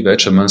stvari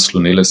več ali manj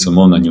slonele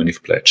samo na njunih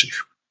plečih.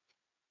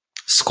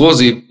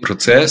 Skozi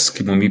proces,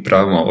 ki mu mi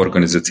pravimo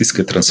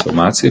organizacijske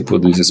transformacije po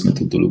business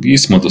metodologiji,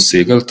 smo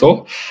dosegli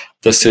to,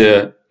 da se je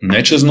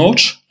ne čez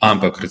noč,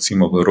 ampak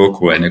recimo v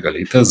roku enega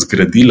leta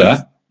zgradila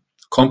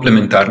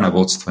komplementarna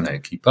vodstvena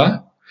ekipa,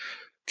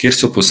 kjer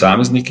so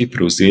posamezniki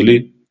prevzeli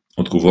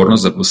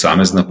odgovornost za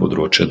posamezna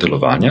področja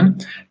delovanja,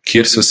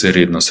 kjer so se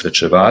redno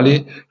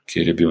srečevali,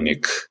 kjer je bil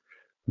nek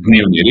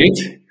dnevni red,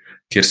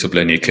 kjer so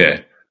bile neke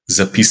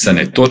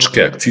zapisane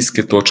točke,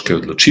 akcijske točke,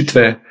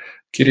 odločitve,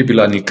 kjer je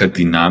bila neka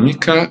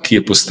dinamika, ki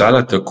je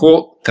postala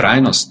tako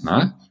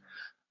trajnostna,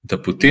 da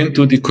potem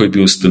tudi, ko je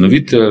bil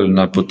ustanovitelj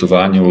na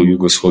potovanju v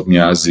jugovzhodni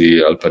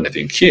Aziji ali pa ne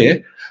vem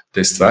kje, da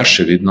je stvar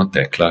še vedno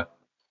tekla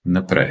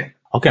naprej.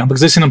 Ok, ampak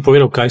zdaj si nam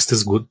povedal,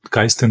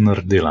 kaj ste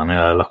naredili. Ne?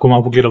 Lahko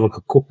malo pogledamo,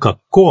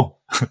 kako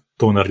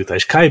to naredite.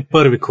 Kaj je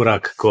prvi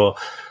korak, ko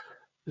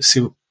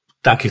si v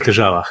takih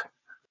težavah?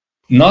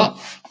 No,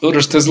 to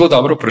je zelo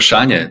dobro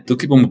vprašanje.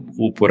 Tukaj bom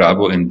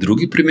uporabil en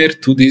drugi primer,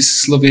 tudi iz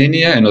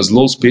Slovenije, eno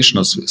zelo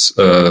uspešno,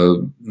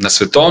 na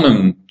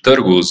svetovnem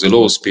trgu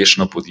zelo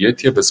uspešno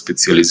podjetje v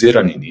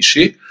specializirani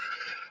niši,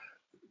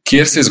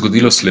 kjer se je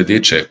zgodilo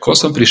sledeče. Ko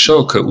sem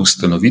prišel k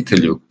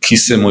ustanovitelju, ki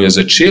se mu je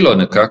začelo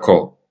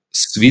nekako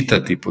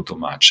svitati po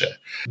domače,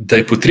 da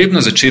je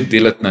potrebno začeti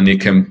delati na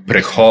nekem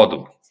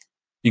prehodu.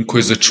 In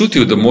ko je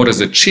začutil, da mora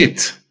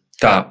začeti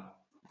ta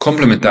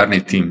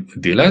komplementarni tim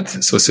delati,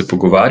 sva se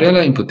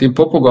pogovarjala in potem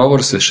po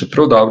pogovoru se še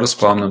prav dobro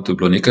spomnim, to je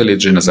bilo nekaj let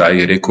že nazaj,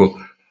 je rekel,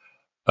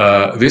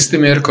 veste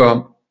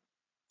Mirko,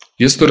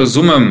 jaz to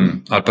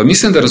razumem, ali pa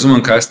mislim, da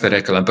razumem, kaj ste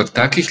rekli, ampak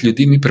takih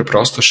ljudi mi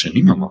preprosto še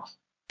nimamo.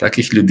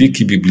 Takih ljudi,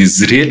 ki bi bili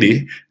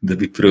zreli, da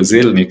bi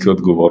prevzeli neke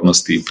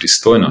odgovornosti in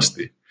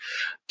pristojnosti.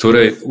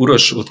 Torej,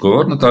 Uroš,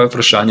 odgovor na to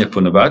vprašanje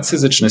ponavadi se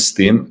začne s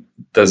tem,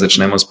 da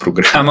začnemo s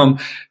programom,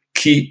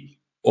 ki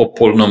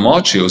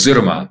opolnomoči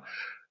oziroma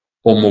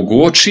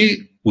omogoči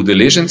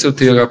udeležencev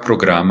tega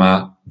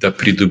programa, da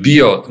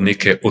pridobijo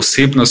neke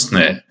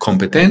osebnostne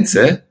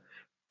kompetence,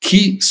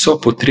 ki so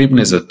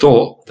potrebne za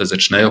to, da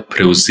začnejo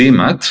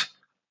prevzemati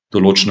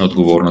določene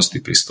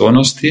odgovornosti,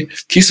 pristojnosti,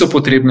 ki so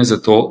potrebne za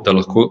to, da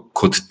lahko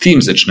kot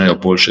tim začnejo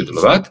boljše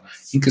delovati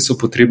in ki so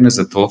potrebne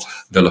za to,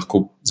 da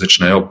lahko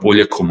začnejo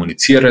bolje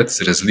komunicirati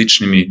z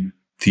različnimi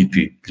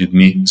tipi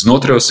ljudi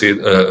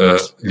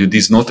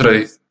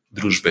znotraj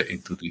družbe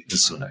in tudi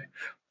zunaj.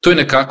 To je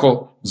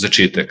nekako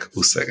začetek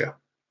vsega.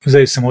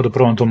 Zdaj samo, da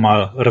probam to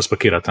malo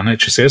razpakirati. Ne?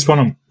 Če se jaz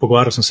spomnim,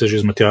 pogovarjal sem se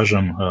že z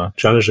Matjažem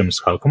Čaležem iz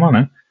Halkoma,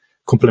 ne?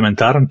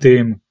 Komplementaren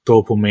tim,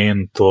 to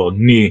pomeni, to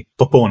ni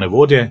popolne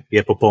vodje,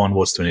 je popoln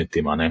vodstveni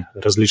tim.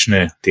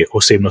 Različne te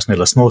osebnostne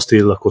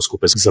lastnosti lahko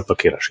skupaj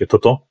zapakiraš. Je to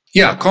to?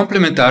 Ja,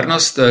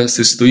 komplementarnost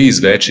se stoji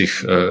iz večjih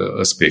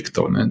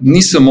aspektov. Ne?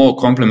 Ni samo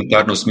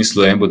komplementarno v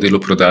smislu, en bo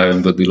delo prodaje,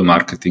 en bo delo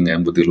marketinga,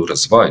 en bo delo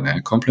razvoj.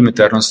 Ne?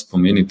 Komplementarnost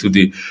pomeni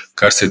tudi,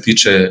 kar se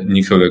tiče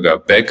njihovega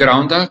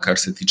backgrounda, kar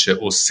se tiče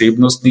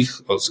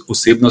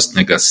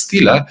osebnostnega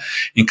stila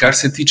in kar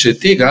se tiče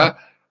tega,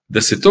 da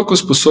se toliko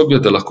sposobijo,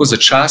 da lahko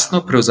začasno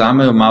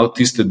prevzamejo malo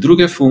tiste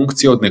druge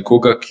funkcije od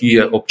nekoga, ki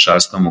je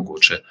občasno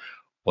mogoče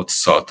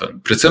odsoten.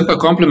 Predvsem pa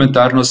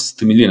komplementarnost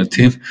temelji na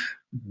tem,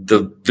 da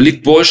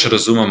veliko boljše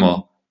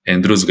razumemo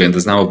en drugega in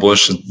da znamo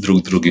boljše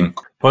drugim.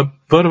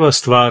 Prva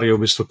stvar je v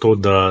bistvu to,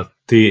 da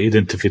ti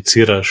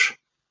identificiraš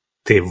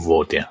te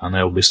vodje, a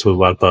ne v bistvu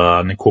ali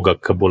pa nekoga,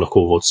 ki bo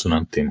lahko v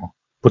vodstvenem timu.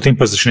 Potem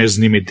pa začneš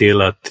z njimi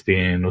delati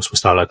in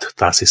vzpostavljati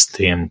ta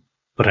sistem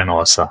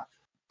prenosa.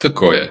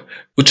 Tako je.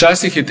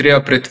 Včasih je treba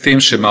predtem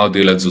še malo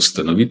delati z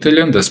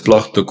ustanoviteljem, da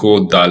sploh tako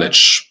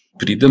daleč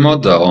pridemo,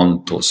 da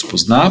on to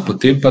spozna,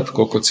 potem pa,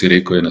 tako kot si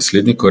rekel, je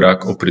naslednji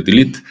korak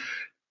opredeliti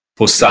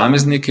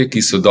posameznike,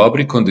 ki so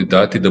dobri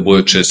kandidati, da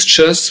bojo čez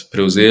čas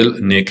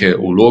prevzeli neke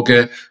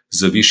vloge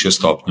za višjo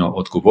stopnjo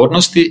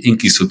odgovornosti in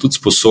ki so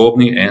tudi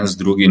sposobni en z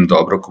drugim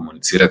dobro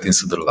komunicirati in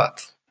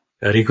sodelovati.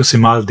 Rekel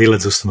si malo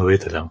delati z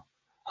ustanoviteljem.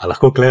 A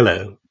lahko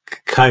klele?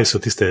 Kaj so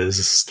tiste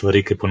stvari,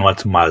 ki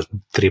ponovadi malo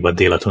treba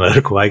delati, v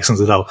narekovajih sem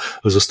zadal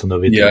z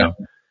ustanoviteljem?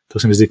 Ja. To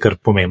se mi zdi kar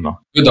pomembno.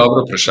 To je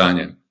dobro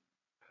vprašanje.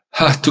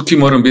 Tukaj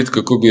moram biti,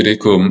 kako bi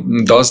rekel,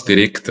 dosti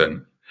direkten.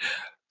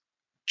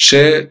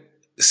 Če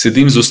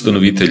sedim z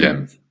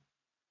ustanoviteljem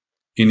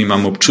in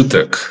imam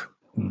občutek,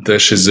 da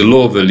je še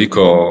zelo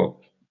veliko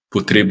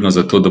potrebno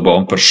za to, da bo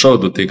on prišel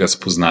do tega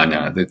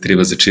spoznanja, da je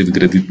treba začeti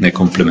graditi nek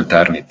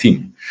komplementarni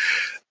tim,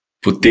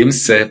 potem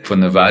se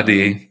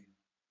ponavadi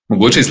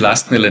mogoče iz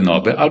lastne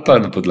lenobe ali pa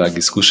na podlagi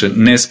izkušenj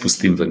ne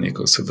spustim v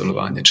neko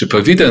sodelovanje. Če pa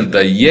vidim,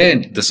 da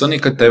so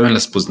neka temeljna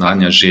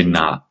spoznanja že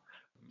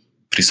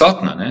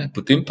prisotna,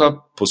 potem pa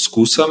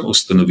poskusam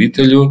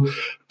ustanovitelju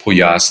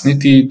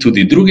pojasniti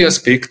tudi druge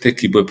aspekte,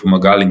 ki bojo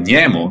pomagali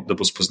njemu, da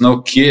bo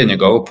spoznal, kje je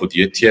njegovo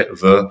podjetje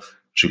v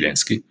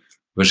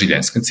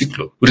življenjskem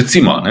ciklu.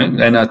 Recimo,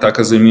 ena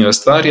taka zanimiva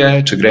stvar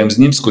je, če grem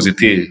z njim skozi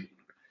te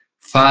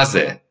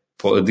faze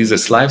po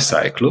this life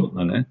cycle,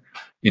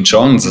 in če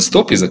on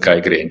zastopi, zakaj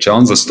gre, in če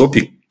on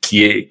zastopi,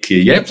 kje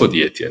je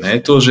podjetje,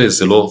 je to že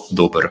zelo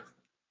dober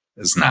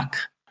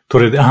znak.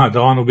 Torej, da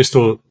on v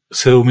bistvu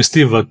se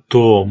umesti v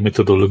to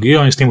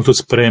metodologijo in s tem tudi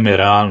sprejme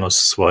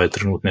realnost svoje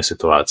trenutne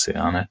situacije.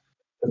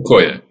 Tako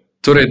je.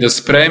 Torej, da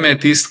sprejme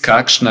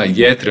kakšna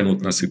je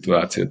trenutna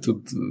situacija.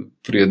 Tudi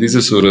pri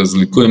Adizesu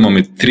razlikujemo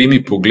med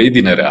 3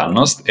 pogledi na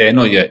realnost.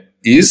 Eno je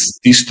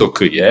tisto,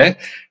 ki je,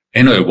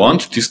 eno je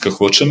want, tisto, kar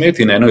hoče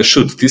imeti, in eno je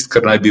should, tisto,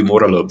 kar naj bi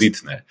moralo biti.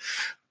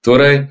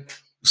 Torej,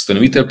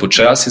 ustanovitelj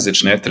počasi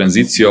začne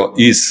tranzicijo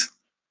iz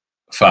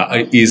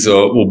iz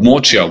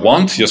območja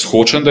want, jaz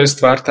hočem, da je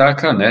stvar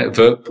taka, ne,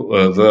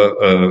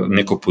 v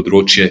neko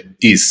področje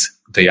iz.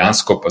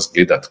 Dejansko pa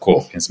zgleda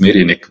tako in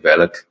zmeri nek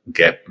velik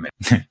gap.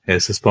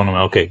 Jaz se spomnim,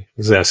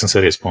 zdaj sem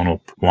se res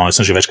spomnil, pomagal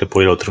sem že večkrat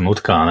povedal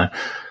trenutka,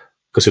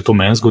 ko se je to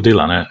meni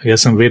zgodilo.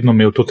 Jaz sem vedno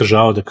imel to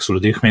težavo, da so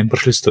ljudje meni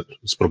prišli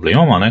s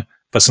problemom,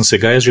 pa sem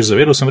se ga jaz že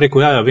zavedal, sem rekel,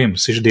 ja, vem,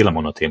 se že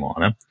delamo na temo.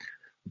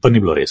 Pa ni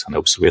bilo res,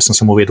 jaz sem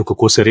samo vedel,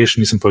 kako se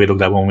reši, nisem pa vedel,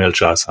 kdaj bomo imeli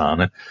časa.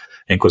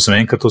 In ko sem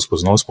enkrat to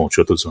spoznal s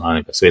pomočjo tudi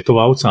zunanjega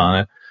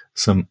svetovalca,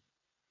 sem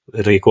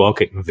rekel,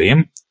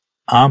 vem,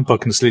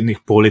 ampak naslednjih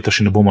pol leta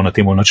še ne bomo na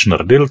temo nič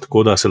naredili,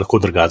 tako da se lahko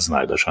drugače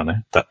znajdeš.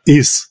 Ta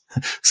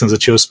sem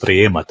začel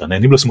sprejemati.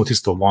 Ni bilo samo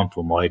tisto want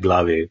v moji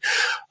glavi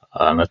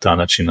na ta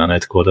način,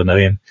 tako da ne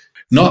vem.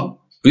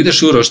 No,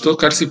 vidiš, Uroš, to,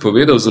 kar si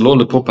povedal, zelo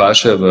lepo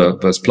paše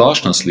v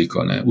splošno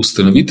sliko.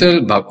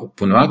 Ustanovitelj ima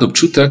ponavadi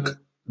občutek,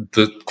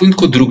 da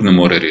tako drug ne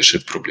more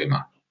rešiti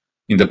problema.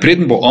 In da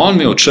preden bo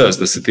on imel čas,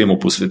 da se temu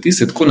posveti,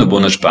 se tako ne bo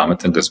nič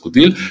pametnega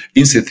zgodil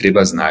in se je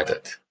treba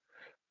znajdeti.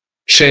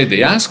 Če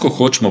dejansko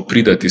hočemo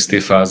priti iz te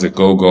faze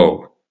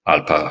go-go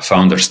ali pa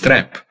founder's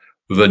trap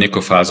v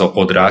neko fazo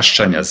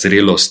odraščanja,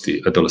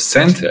 zrelosti,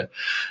 adolescente,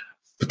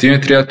 potem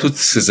je treba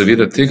tudi se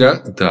zavedati tega,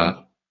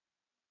 da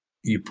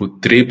je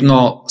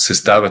potrebno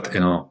sestaviti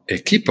eno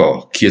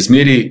ekipo, ki je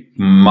zmeri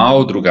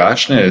malo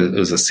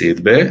drugačne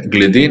zasedbe,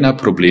 glede na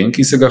problem,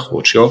 ki se ga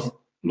hočejo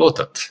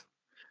lotiti.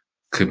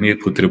 Ker mi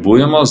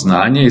potrebujemo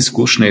znanje,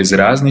 izkušnje iz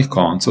raznih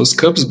koncev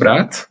skupaj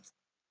zbrati,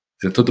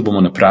 zato da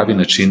bomo na pravi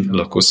način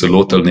lahko se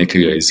lotili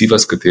nekega izziva,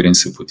 s katerim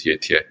se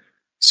podjetje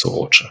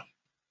sooča.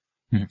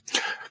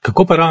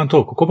 Kako pa ravno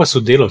to? Kako pa so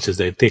delavci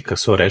zdaj te, ki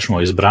so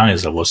rečemo izbrani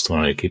za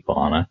vodstveno ekipo?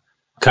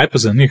 Kaj pa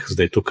za njih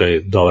zdaj tukaj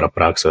dobra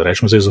praksa?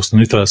 Rečemo zdaj za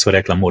ustanovitelja, so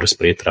rekla, mora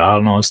sprejeti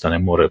realnost, da ne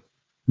more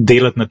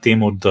delati na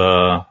temu,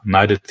 da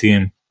najde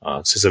tim,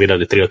 se zaveda,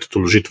 da je treba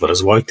tudi vložiti v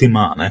razvoj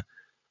tima,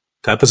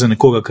 Kaj pa za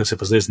nekoga, ki se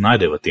pa zdaj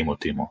znajde v tem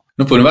timu?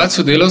 No, ponavadi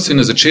so delavci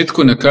na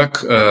začetku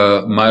nekako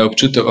imajo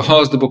občutek,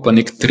 zdaj bo pa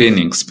nek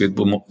trening, spet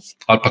bomo,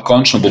 ali pa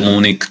končno bomo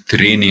nek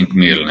trening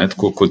imeli,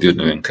 tako kot je,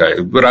 ne vem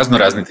kaj,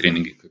 razni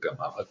treningi, ki ga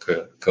imamo,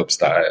 ki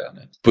obstajajo.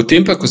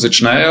 Potem pa, ko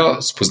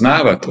začnejo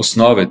spoznavati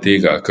osnove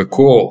tega,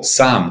 kako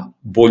sam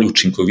bolj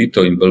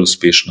učinkovito in bolj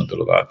uspešno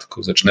delovati,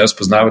 ko začnejo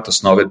spoznavati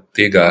osnove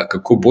tega,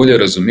 kako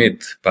bolje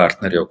razumeti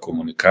partnerja v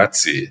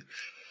komunikaciji,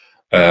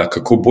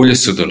 kako bolje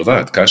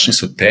sodelovati, kakšni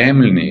so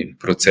temeljni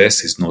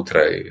procesi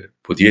znotraj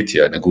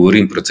podjetja. Ne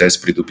govorim proces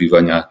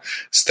pridobivanja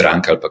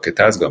strank ali pa kaj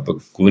takega, ampak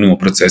govorim o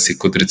procesih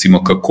kot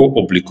recimo, kako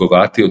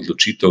oblikovati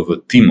odločitev v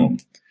timu,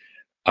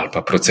 ali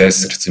pa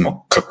proces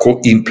recimo, kako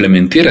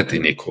implementirati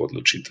neko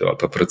odločitev, ali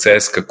pa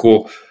proces,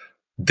 kako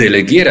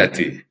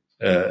delegirati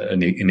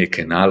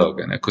neke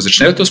naloge. Ko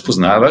začnejo to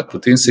spoznavati,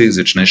 potem se jih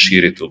začne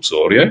širiti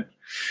obzorje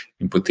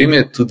in potem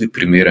je tudi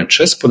primeren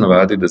čas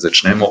ponavadi, da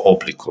začnemo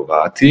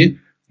oblikovati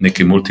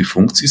neke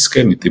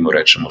multifunkcijske, mi temu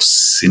rečemo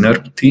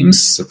synerg teams,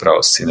 se pravi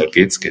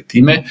sinergetske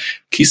time,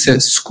 ki se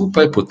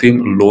skupaj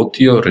potem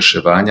lotijo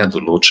reševanja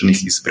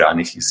določenih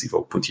izbranih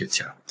izzivov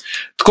podjetja.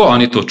 Tako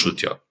oni to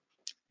čutijo.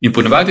 In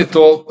ponavadi je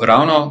to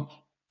ravno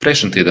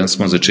prejšnji teden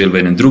smo začeli v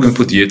enem drugem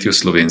podjetju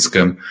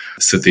slovenskem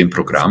s tem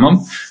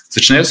programom.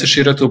 Začnejo se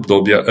širiti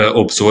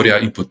obzorja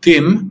in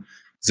potem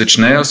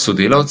začnejo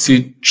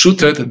sodelavci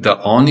čutiti,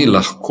 da oni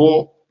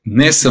lahko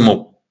ne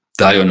samo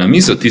dajo na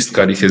mizo tisto,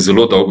 kar jih je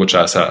zelo dolgo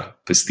časa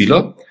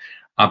pestilo,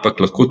 ampak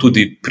lahko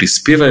tudi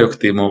prispevajo k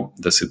temu,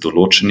 da se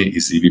določeni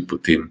izzivi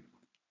potem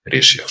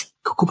rešijo.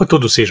 Kako pa to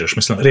dosežeš?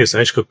 Mislim, res,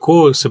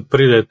 kako se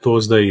pride to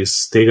zdaj iz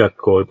tega,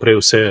 ko je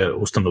prej vse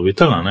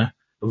ustanovitelj,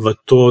 v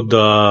to,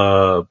 da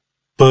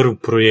prvi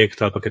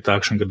projekt ali pa kaj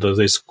takšnega, da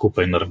zdaj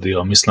skupaj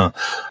naredijo? Mislim,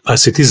 ali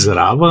si ti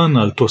zraven,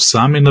 ali to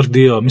sami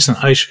naredijo? Mislim,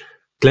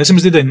 tle se mi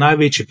zdi, da je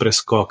največji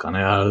preskok,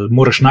 ali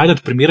moraš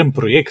najti primeren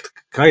projekt,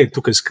 kaj je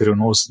tukaj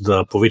skrivnost,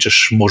 da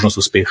povečaš možnost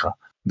uspeha?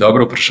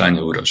 Dobro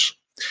vprašanje, Uroš.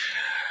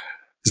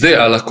 Zdaj,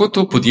 ali lahko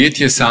to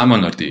podjetje samo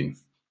naredi?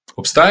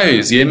 Obstajajo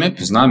izjeme,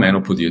 poznam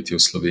eno podjetje v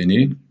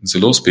Sloveniji,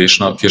 zelo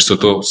uspešno, kjer so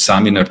to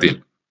sami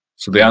naredili.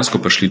 So dejansko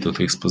prišli do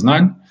teh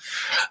spoznanj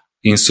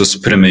in so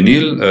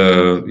spremenili,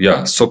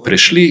 so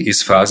prešli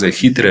iz faze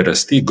hitre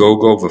rasti,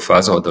 go-go, v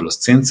fazo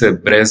adolescence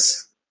brez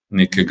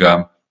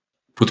nekega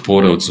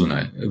podpore od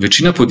zunaj.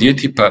 Večina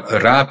podjetij pa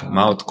rab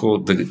malo tako,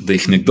 da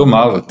jih nekdo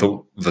malo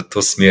v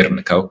to smer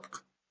nekako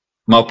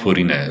malo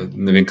porine.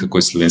 Ne vem, kako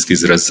je slovenski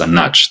izraz za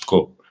nač,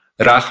 tako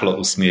rahlo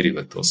usmeri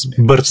v to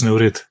smer. Brcne v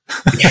rit.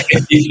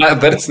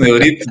 Brcne v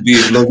rit bi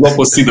bilo zelo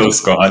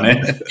posidovsko, a ne?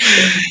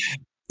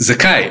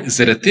 Zakaj?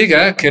 Zaradi tega,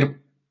 ker,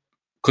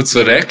 kot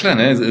so rekla,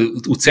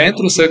 v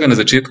centru vsega na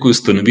začetku je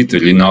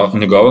ustanovitelj in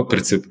njegova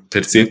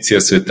percepcija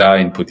sveta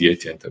in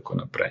podjetja in tako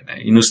naprej.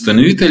 In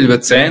ustanovitelj v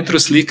centru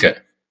slike.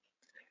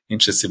 In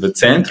če si v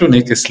centru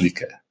neke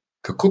slike,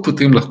 kako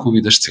potem lahko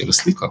vidiš celo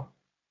sliko?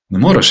 Ne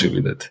moraš je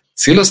videti.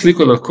 Celo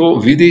sliko lahko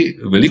vidi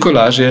veliko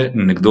lažje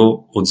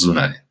nekdo od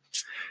zunaj.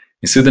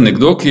 In seveda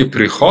nekdo, ki je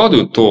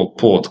prehodil to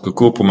pot,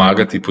 kako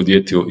pomagati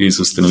podjetju iz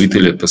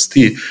ustanovitelja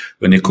pasti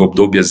v neko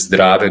obdobje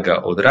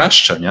zdravega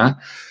odraščanja,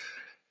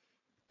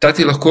 ta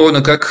ti lahko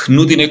nekako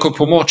nudi neko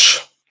pomoč,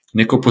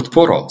 neko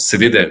podporo.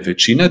 Seveda,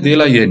 večina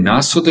dela je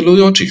na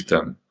sodelujočih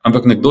tam,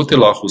 ampak nekdo te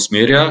lahko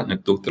usmerja,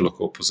 nekdo te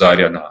lahko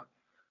opozarja na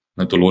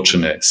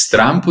določene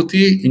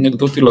stranpoti in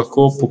nekdo ti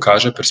lahko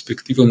pokaže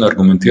perspektivo in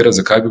argumentira,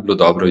 zakaj bi bilo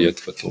dobro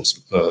jeti v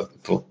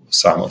to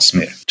samo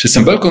smer. Če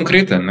sem bolj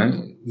konkreten,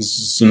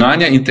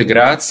 zunanja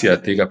integracija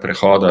tega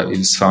prehoda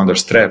iz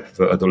founder's trap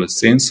v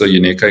adolescenco je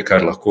nekaj,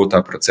 kar lahko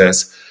ta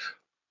proces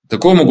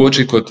tako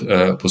omogoči kot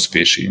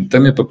pospeši. In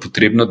tam je pa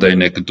potrebno, da je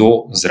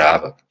nekdo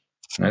zraven.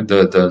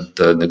 Da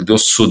nekdo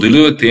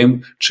sodeluje v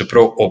tem,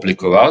 čeprav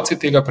oblikovalci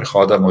tega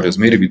prehoda morajo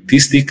zmeraj biti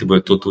tisti, ki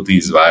bodo to tudi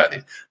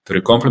izvajali.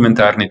 Torej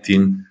komplementarni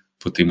tim,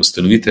 potem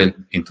ustanovitelj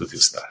in tudi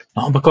ostali.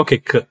 Ampak ko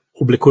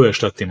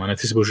oblikuješ ta tim,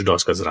 ti si bil že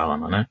doskrat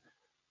zraven,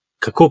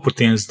 kako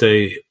potem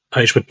zdaj,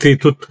 ti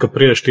tudi, ko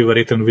priješ, ti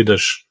verjetno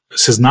vidiš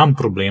seznam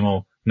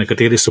problemov,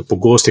 nekateri so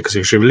pogosti, ki si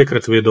jih že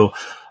velikokrat vedel,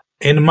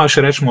 en imaš,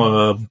 rečemo,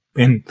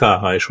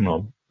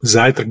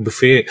 zajtrk,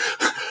 bufe,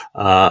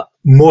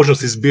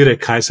 možnost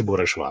izbire, kaj se bo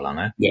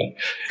rešvala. Ja.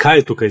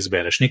 Kaj tukaj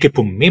izbereš? Nekaj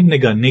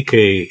pomembnega,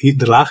 nekaj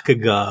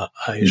lahkega?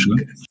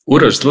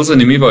 Uroš, zelo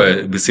zanimivo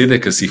je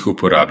besede, ki si jih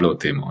uporabljal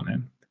v temu.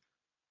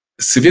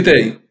 Seveda,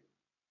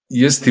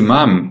 jaz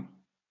imam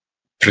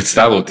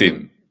predstavo o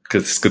tem,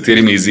 s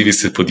katerimi izzivi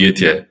se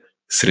podjetje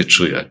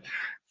srečuje.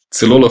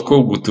 Celo lahko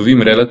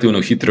ugotovim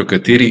relativno hitro,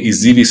 kateri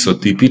izzivi so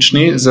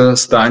tipični za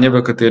stanje,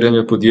 v katerem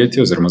je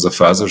podjetje, oziroma za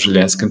fazo v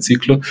življenjskem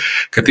ciklu,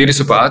 kateri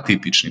so pa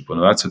atipični.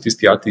 Ponovadi so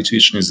tisti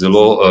atipični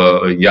zelo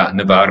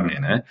nevarni.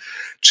 Ne?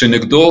 Če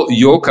nekdo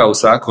joka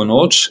vsako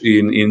noč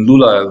in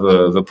lula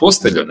v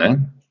posteljo,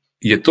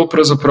 je to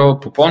pravzaprav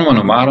popolnoma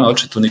normalno,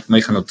 če to nek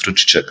majhen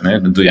otročiček,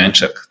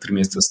 dojenček, 3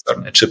 mesece star.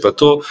 Če pa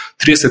to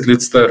 30 let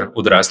star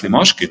odrasli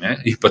moški,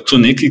 je pa to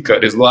nekaj,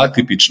 kar je zelo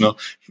atipično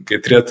in ki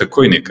je treba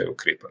takoj nekaj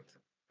ukrepati.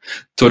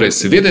 Torej,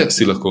 seveda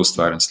si lahko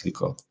ustvarjam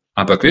sliko,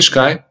 ampak veš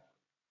kaj?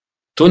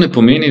 To ne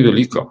pomeni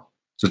veliko,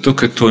 zato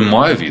ker to je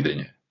moje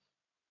videnje.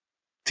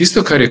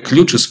 Tisto, kar je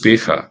ključ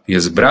uspeha, je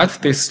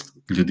zbrati te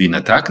ljudi na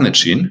tak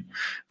način,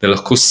 da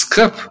lahko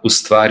skupaj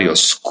ustvarijo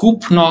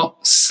skupno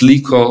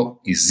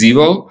sliko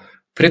izzivov,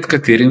 pred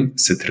katerim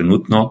se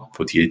trenutno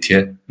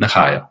podjetje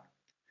nahaja.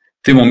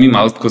 Temu mi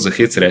malo tako za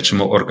hec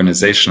rečemo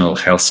organizational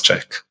health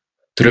check.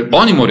 Torej,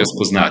 oni morajo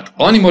spoznati,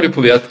 oni morajo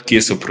povedati,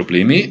 kje so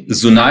problemi,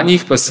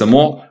 zunanjih pa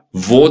samo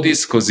vodi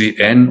skozi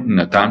en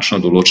natančno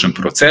določen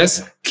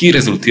proces, ki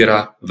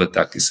rezultira v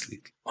taki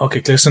sliki.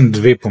 Ok, tukaj sem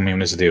 2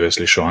 pomembne zadeve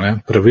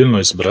slišal. Pravilno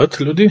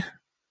izbrati ljudi,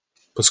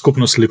 pa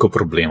skupno sliko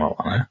problemov.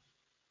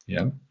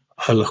 Ja.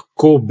 A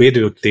lahko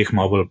obedve od teh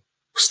malo bolj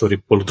stvari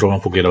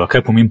podrobno pogledava?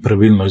 Kaj pomeni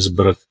pravilno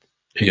izbrati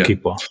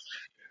ekipo? Ja.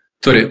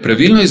 Torej,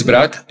 pravilno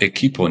izbrati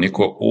ekipo,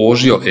 neko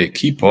ožjo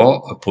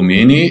ekipo,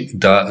 pomeni,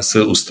 da s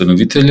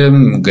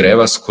ustanoviteljem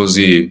greva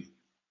skozi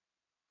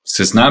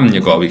seznam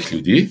njegovih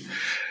ljudi,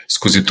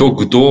 skozi to,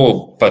 kdo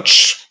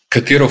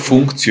katero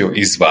funkcijo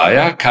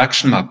izvaja,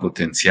 kakšen ima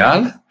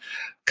potencial,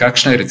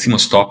 kakšna je recimo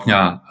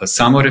stopnja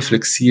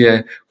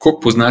samorefleksije, koliko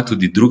pozna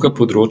tudi druga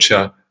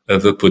področja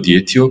v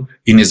podjetju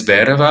in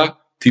izbereva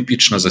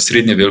tipično za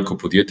srednje veliko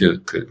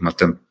podjetje, ki ima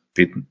tam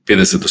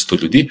 50 do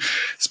 100 ljudi,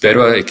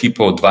 zbereva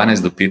ekipo od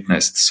 12 do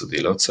 15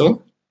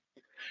 sodelavcev,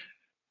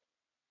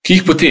 ki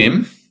jih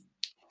potem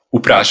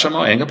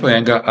vprašamo enega po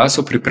enega, a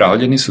so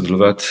pripravljeni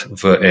sodelovati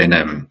v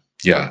enem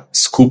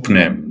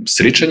skupnem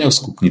srečanju, v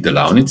skupni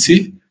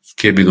delavnici,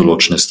 kjer bi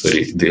določene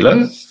stvari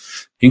delali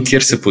in kjer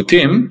se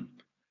potem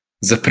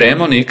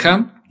zapremo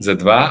nekam za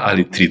 2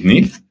 ali 3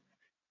 dni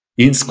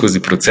in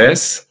skozi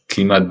proces,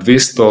 ki ima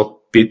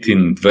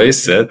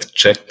 225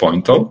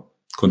 checkpointov,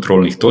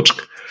 kontrolnih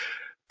točk,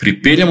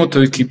 pripeljamo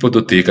to ekipo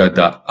do tega,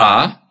 da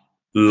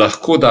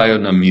lahko dajo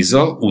na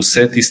mizo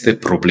vse tiste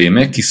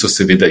probleme, ki so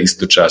seveda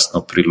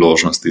istočasno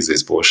priložnosti za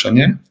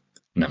izboljšanje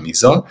na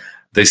mizo,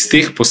 da iz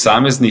teh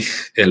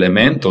posameznih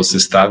elementov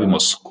sestavimo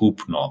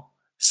skupno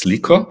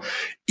sliko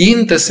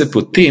in da se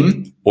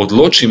potem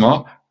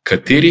odločimo,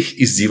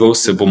 katerih izzivov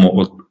se bomo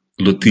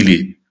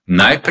lotili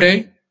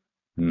najprej,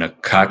 na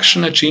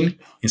kakšen način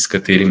in s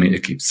katerimi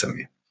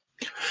ekipcami.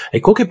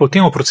 Koliko je po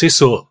tem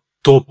procesu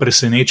to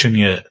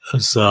presenečenje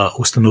za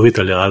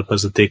ustanovitelja ali pa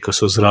za te, ki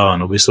so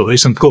zraven? V bistvu,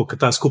 jaz sem tako,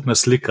 ta skupna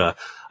slika,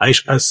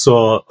 a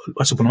so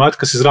ponovadi,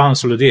 ki si zraven,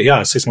 so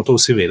ljudje, saj smo to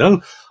vsi vedeli,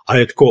 a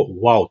je tako,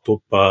 wow, to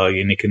pa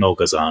je nekaj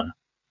novega za me.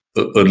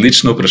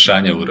 Odlično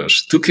vprašanje,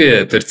 Uroš. Tukaj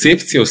je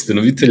percepcija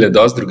ustanovitelja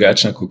dosti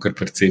drugačna kot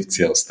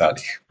percepcija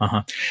ostalih.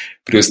 Aha.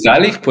 Pri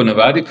ostalih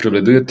ponavadi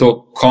prevladuje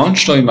to,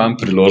 končno imam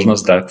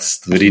priložnost dati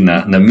stvari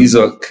na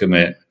mizo, ki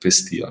me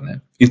pestijo.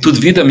 In tudi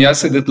vidim,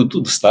 da tudi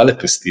ostale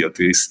pestijo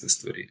te iste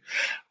stvari.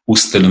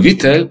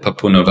 Ustanovitelj pa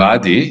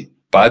ponavadi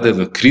pade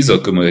v krizo,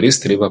 ki mu je res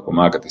treba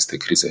pomagati iz te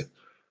krize.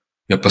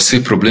 Pa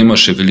se problemov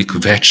še veliko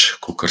več,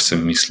 kot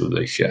sem mislil,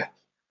 da jih je.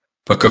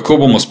 Pa kako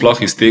bomo sploh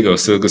iz tega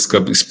vsega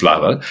skupaj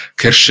izplavali,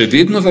 ker še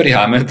vedno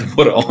verjame, da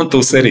mora on to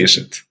vse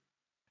rešiti.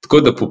 Tako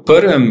da po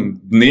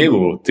prvem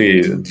dnevu te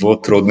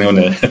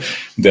 2-3-dnevne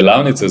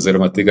delavnice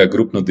oziroma tega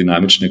grupno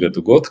dinamičnega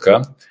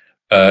dogodka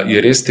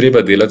je res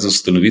treba delati z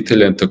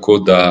ustanoviteljem tako,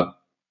 da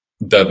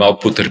malo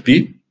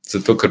potrpi,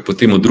 Zato, ker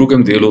potem v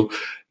drugem delu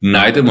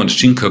najdemo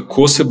način,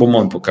 kako se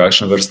bomo in po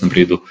kakšnem vrstnem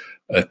redu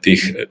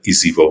teh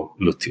izzivov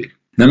lotili.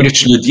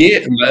 Namreč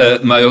ljudje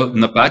imajo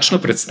napačno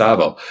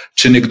predstavo.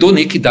 Če nekdo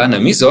nekaj da na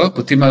mizo,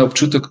 potem imajo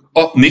občutek,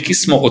 nekaj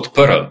smo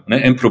odprli,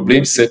 en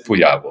problem se je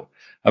pojavil.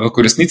 Ampak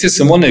v resnici je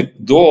samo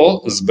nekdo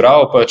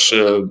zbral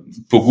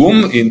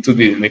pogum in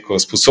tudi neko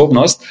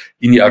sposobnost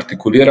in je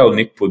artikuliral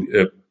nek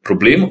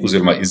problem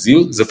oziroma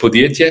izziv za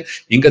podjetje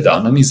in ga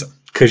dal na mizo.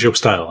 Kaj je že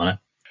obstajal, ne?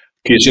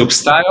 Ki je že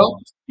obstajal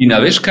in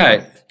veš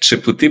kaj,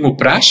 če potem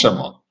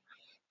vprašamo,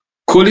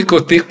 koliko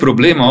teh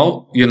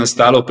problemov je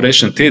nastalo v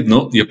prejšnjem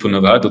tednu, je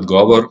ponavadi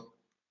odgovor,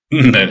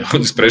 ne,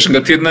 iz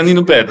prejšnjega tedna ni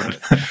nobeden.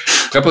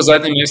 Kaj pa v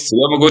zadnjem mesecu?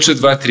 Ja, mogoče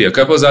 2-3.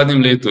 Kaj pa v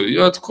zadnjem letu?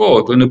 Ja,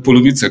 tako, to je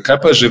polovica. Kaj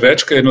pa že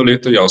več, kaj eno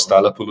leto je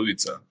ostala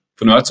polovica?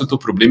 Ponavadi so to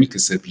problemi, ki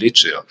se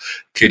vlečejo,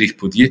 ker jih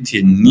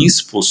podjetje ni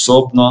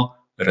sposobno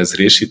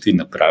razrešiti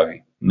na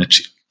pravi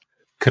način.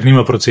 Ker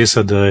nima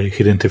procesa, da jih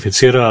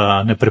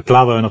identificira, ne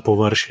preplavajo na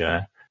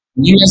površje.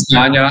 Nima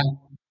znanja,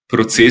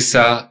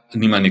 procesa,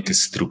 nima neke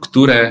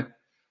strukture,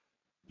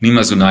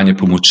 nima zunanje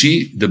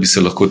pomoči, da bi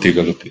se lahko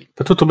tega lotili.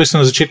 Pa tudi v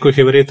bistvu na začetku jih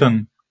je verjetno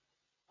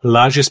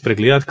lažje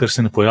spregledati, ker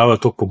se ne pojavlja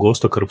toliko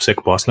pogosto, ker obseg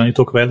posla ni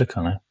toliko velik,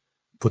 ne?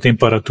 Potem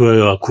pa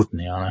ratujejo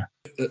akutni. Ne?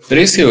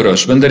 Res je,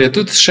 Uroš, vendar je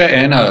tudi še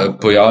ena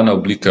pojavna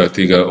oblika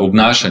tega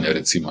obnašanja,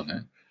 recimo.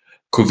 Ne?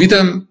 Ko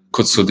vidim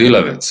kot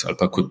sodelavec ali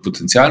pa kot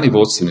potencialni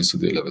vodstveni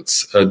sodelavec,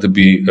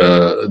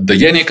 da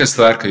je neka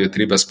stvar, ki jo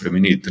treba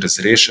spremeniti,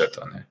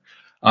 razrešiti, ne?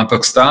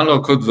 Ampak stalno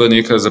kot v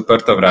neka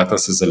zaprta vrata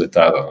se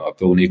zaletava,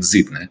 pa v nek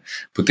zid. Ne?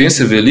 Potem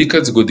se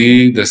velikokrat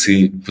zgodi, da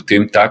si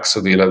potem tak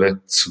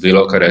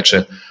sodelavka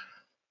reče,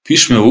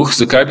 piš me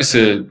zakaj bi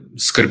se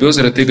skrbel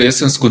zaradi tega,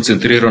 jaz sem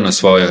skoncentriral na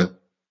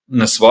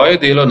svoje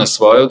delo, na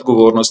svoje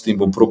odgovornosti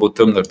in bom probal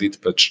tam narediti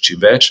čim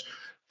več.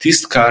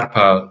 Tist, kar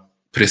pa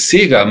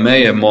presega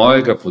meje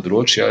mojega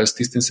področja, s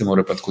tistim se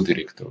mora pa tako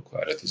direktor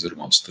ukvarjati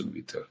oziroma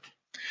ustanovitelj.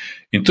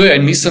 In to je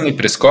en miselni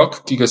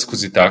preskok, ki ga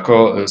skozi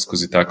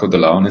tako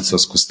delavnico,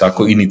 skozi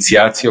tako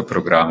iniciacijo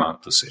programa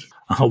doseže.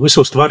 V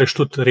bistvu ustvarjaš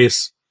tudi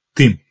res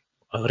tim.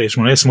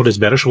 Rečemo, ne samo da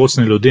izbereš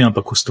vodstvene ljudi,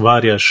 ampak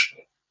ustvarjaš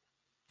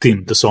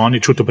tim, da so oni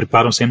čutijo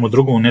pripadnost enemu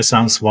drugemu, ne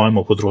samo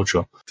svojemu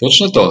področju.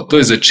 Točno to.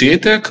 To je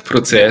začetek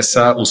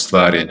procesa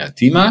ustvarjanja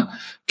tima,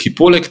 ki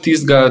poleg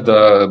tistega,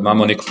 da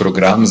imamo nek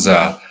program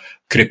za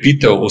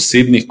krepitev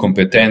osebnih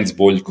kompetenc,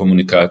 bolj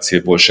komunikacije,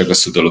 boljšega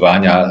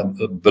sodelovanja,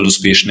 bolj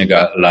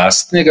uspešnega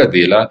lastnega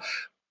dela,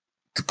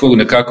 tako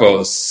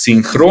nekako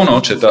sinhrono,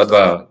 če ta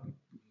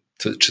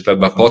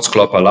dva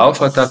podsklopa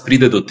laufata,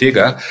 pride do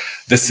tega,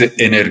 da se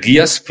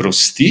energija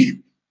sprosti,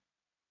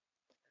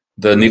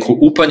 da neko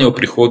upanje v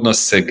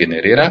prihodnost se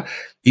generira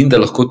in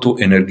da lahko to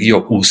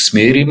energijo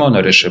usmerimo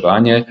na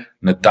reševanje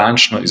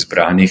natančno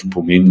izbranih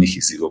pomembnih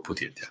izzivov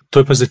podjetja.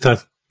 To je pa zdaj ta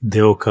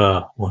del, ki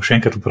bom še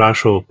enkrat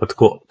vprašal, pa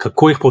tako,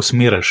 kako jih pa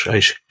usmeriš,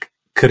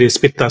 ker je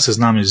spet ta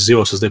seznam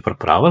izzivov se zdaj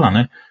pripravila.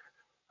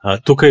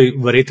 Tukaj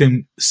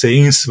verjetno se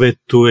in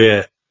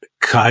svetuje,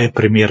 kaj je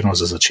primerno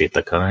za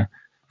začetek.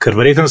 Ker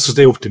verjetno so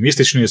zdaj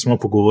optimistični, smo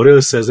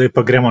pogovorili se, zdaj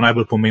pa gremo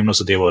najbolj pomembno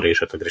zadevo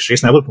rešiti. A greš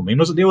res najbolj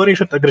pomembno zadevo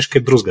rešiti, a greš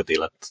kaj drugega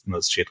delati na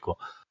začetku?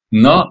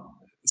 No,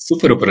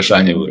 super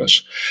vprašanje,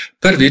 Uroš.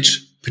 Prvič,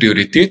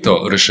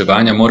 prioriteto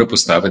reševanja mora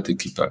postaviti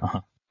ekipa.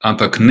 Aha.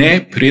 Ampak ne,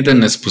 preden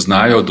ne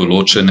spoznajo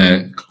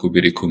določene, kako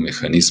bi rekel,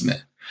 mehanizme.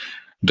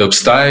 Da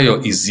obstajajo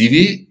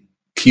izzivi,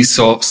 ki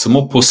so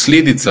samo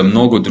posledica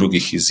mnogo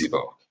drugih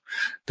izzivov.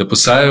 Da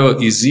postajajo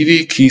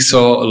izzivi, ki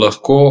so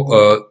lahko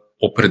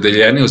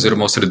opredeljeni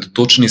oziroma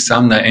osredotočeni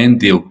sam na en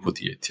del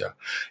podjetja.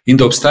 In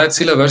da obstaja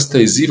cela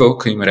vrsta izzivov,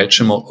 ki jim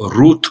rečemo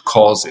root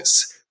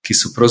causes, ki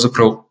so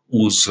pravzaprav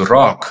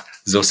vzrok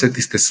za vse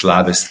tiste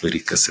slabe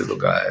stvari, ki se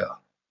dogajajo.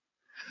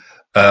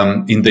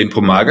 In da jim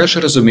pomagaš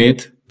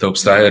razumeti, da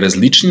obstajajo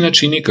različni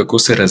načini, kako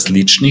se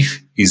različnih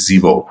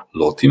izzivov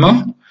lotimo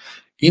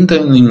in da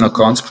jim na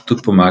koncu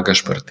tudi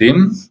pomagaš pri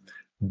tem,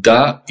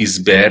 da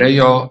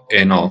izberejo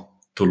eno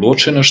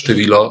določeno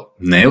število,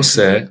 ne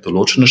vse,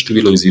 določeno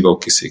število izzivov,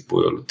 ki se jih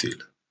bojo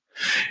lotili.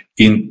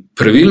 In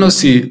pravilno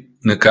si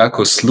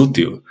nekako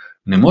slutil,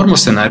 ne moramo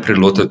se najprej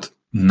lotiti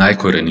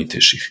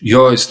najkorenitejših.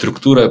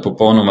 Struktura je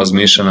popolnoma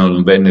zmešana,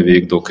 noben ne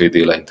ve, kdo kaj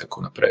dela in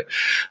tako naprej.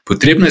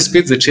 Potrebno je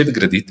spet začeti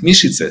graditi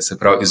mišice, se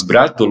pravi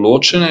izbrati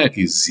določene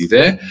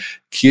izzive,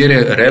 kjer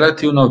je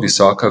relativno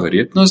visoka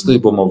verjetnost, da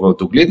bomo v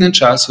doglednem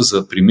času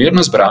z primerno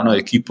zbrano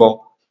ekipo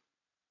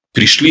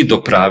prišli do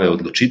prave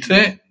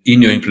odločitve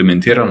in jo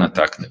implementirali na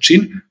tak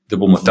način, da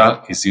bomo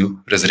ta izziv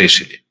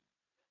razrešili.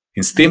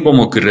 In s tem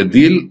bomo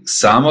gradili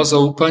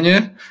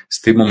samozaupanje,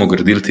 s tem bomo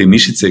gradili te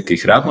mišice, ki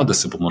jih rabimo, da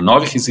se bomo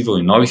novih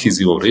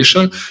izzivov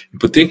rešili. In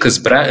potem, ko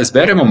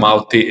zberemo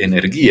malo te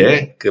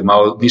energije, ko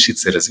malo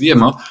mišice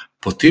razvijemo,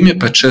 potem je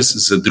pa čas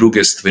za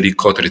druge stvari,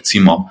 kot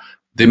recimo,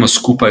 dajmo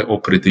skupaj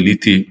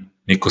opredeliti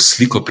neko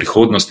sliko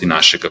prihodnosti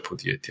našega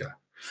podjetja.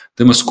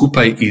 Dajmo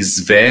skupaj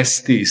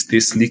izvesti iz te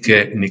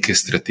slike neke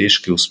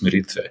strateške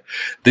usmeritve.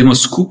 Dajmo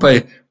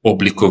skupaj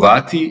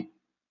oblikovati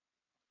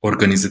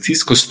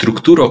organizacijsko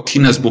strukturo, ki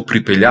nas bo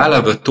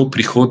pripeljala v to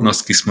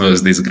prihodnost, ki smo jo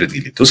zdaj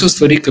zgradili. To so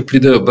stvari, ki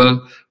pridejo bolj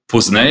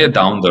pozneje,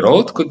 down the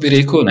road, kot bi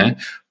rekel, ne,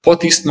 po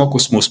tistem, ko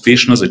smo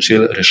uspešno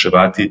začeli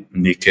reševati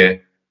neke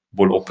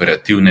bolj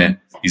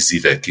operativne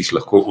izzive, ki jih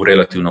lahko v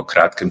relativno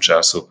kratkem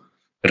času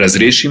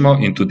razrešimo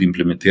in tudi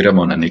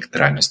implementiramo na nek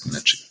trajnostni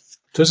način.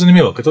 To je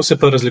zanimivo, ker to se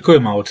pa razlikuje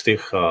malo od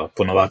teh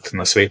ponovadi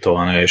na svetu,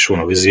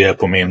 šuno vizija je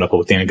pomembna, pa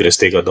potem gre z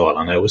tega dol.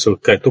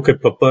 Tukaj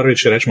pa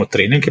prvič rečemo,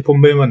 trening je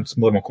pomemben,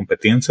 moramo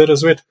kompetence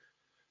razviti,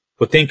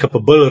 potem, ko pa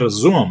bolj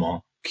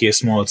razumemo, kje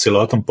smo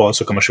celoten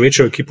posel, ko imaš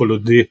večjo ekipo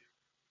ljudi,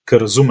 ki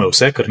razume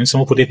vse, ker ni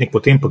samo podjetnik,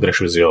 potem pa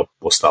greš vizijo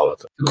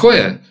postavljati. Tako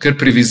je, ker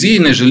pri viziji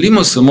ne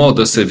želimo samo,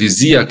 da se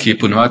vizija, ki je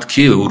ponovadi,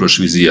 kje je Uroš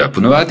vizija,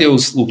 ponovadi je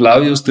v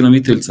glavi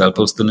ustanoviteljca ali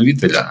pa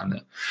ustanovitelja,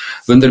 ne?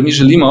 Vendar mi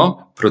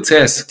želimo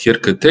proces, kjer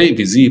k tej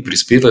viziji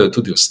prispevajo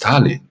tudi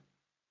ostali.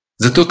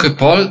 Zato, ker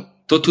pol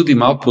to tudi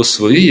malo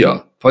posvojijo.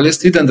 Pol jaz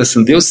vidim, da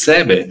sem del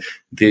sebe,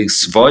 del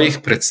svojih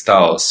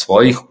predstav,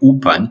 svojih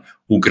upanj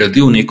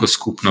ugradil neko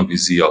skupno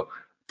vizijo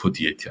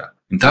podjetja.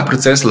 In ta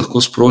proces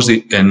lahko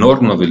sproži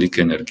enormno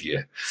velike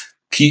energije,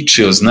 ki,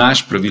 če jo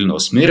znaš pravilno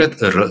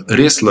usmeriti,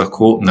 res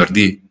lahko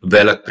naredi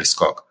velik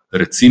preskok.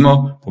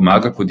 Recimo,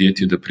 pomaga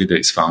podjetju, da pride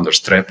iz founder's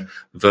trap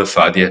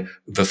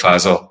v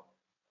fazo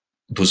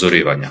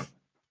dozorevanja.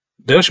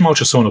 Da še malo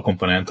časovno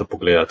komponento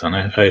pogledati,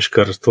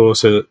 ker to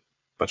se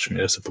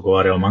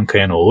pogovarjamo manj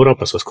kot 1 uro,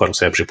 pa so skoraj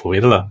vse že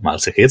povedala,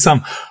 malo se hecam,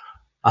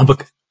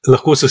 ampak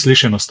lahko se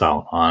sliši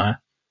enostavno.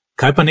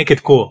 Kaj pa nekaj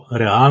tako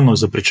realno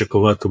za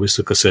pričakovati, v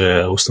bistvu, ko se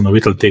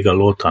ustanovitelj tega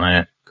lota,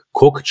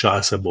 koliko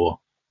časa bo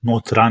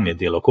notranje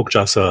delo, koliko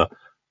časa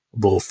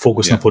bo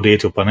fokus na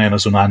podjetju, pa ne na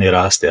zunanji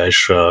rasti,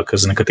 ker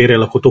za nekatere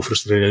je lahko to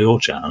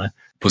frustrirajoče.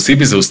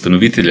 Posebej za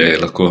ustanovitelje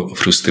je lahko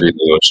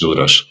frustrirajoče,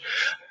 Uroš.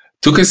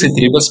 Tukaj se je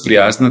treba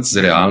sprijazniti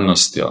z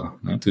realnostjo.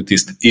 To je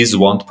tisti is,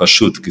 want pa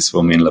should, ki smo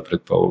omenila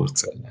pred pol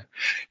urce.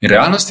 In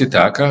realnost je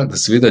taka, da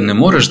seveda ne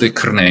moreš zdaj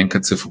kar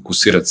naenkrat se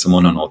fokusirati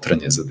samo na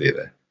notranje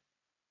zadeve.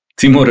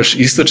 Ti moraš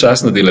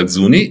istočasno delati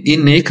zunaj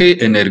in nekaj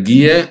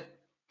energije,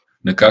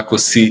 nekako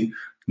si,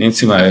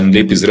 Nemci imajo en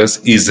lep izraz,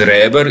 iz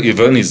reber in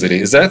ven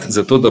izrezati,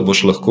 zato da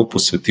boš lahko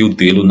posvetil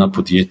delu na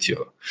podjetju.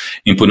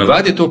 In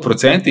ponavadi je to v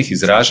procentih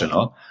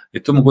izraženo,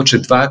 je to mogoče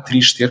 2,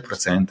 3,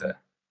 4%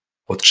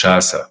 od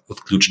časa,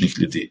 od ključnih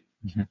ljudi.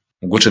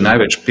 Mogoče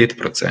največ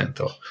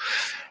 5%.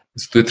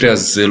 Zato je treba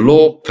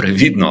zelo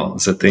previdno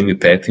za temi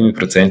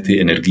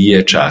 5%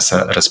 energije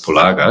časa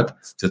razpolagati,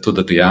 zato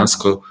da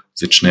dejansko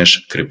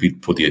začneš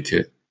krepiti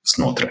podjetje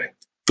znotraj.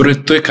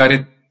 Torej, to je,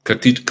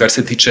 kar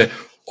se tiče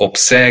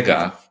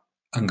obsega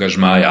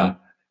angažmaja,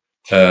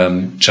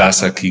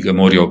 časa, ki ga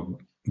morajo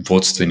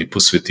vodstveni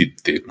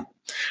posvetiti temu.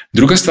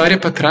 Druga stvar je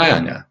pa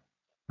trajanja.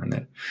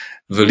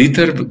 V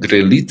liter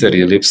gre liter,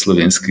 je lep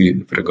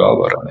slovenski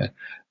pregovor.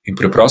 In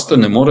preprosto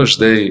ne moreš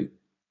zdaj,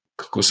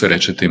 kako se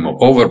reče temu,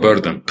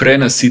 overburden,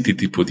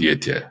 prenasititi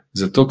podjetje.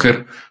 Zato,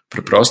 ker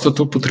preprosto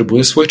to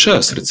potrebuje svoj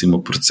čas. Recimo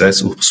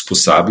proces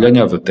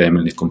usposabljanja v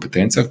temeljnih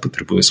kompetencah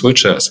potrebuje svoj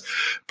čas.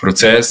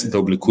 Proces, da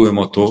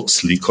oblikujemo to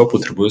sliko,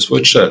 potrebuje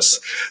svoj čas.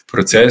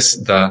 Proces,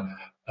 da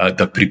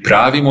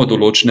pripravimo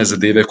določene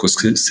zadeve, ko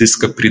vsi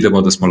skupaj pridemo,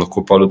 da smo lahko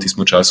v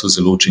tistem času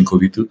zelo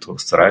učinkoviti, to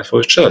traja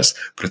svoj čas.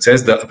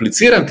 Proces, da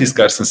apliciram tisto,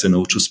 kar sem se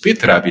naučil,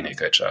 spet rabi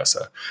nekaj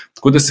časa.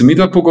 Tako da se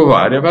midva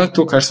pogovarjava,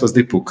 to, kar sva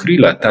zdaj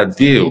pokrila, ta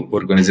del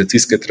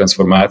organizacijske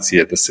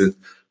transformacije, da se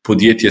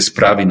podjetje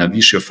spravi na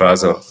višjo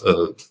fazo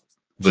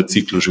v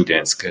ciklu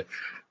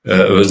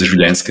v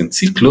življenjskem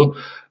ciklu,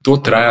 to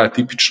traja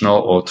tipično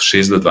od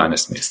 6 do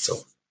 12 mesecev.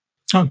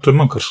 To je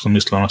manj, kar sem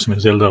mislil, sem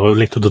zdel, da v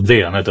letu do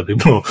 2, da bi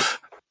bilo.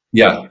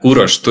 Ja,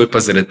 Uroš, to je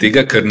pa zaradi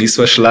tega, ker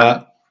nisva šla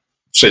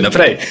še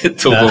naprej.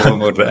 To bomo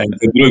morda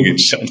enkrat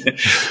drugič.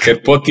 Ker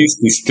po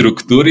tisti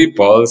strukturi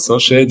pa so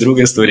še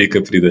druge stvari,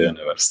 ki pridejo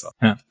na vrsto.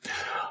 Ja.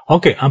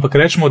 Ok, ampak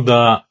rečemo,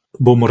 da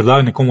bo morda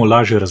nekomu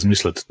lažje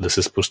razmisliti, da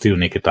se spusti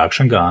v nekaj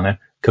takšnega.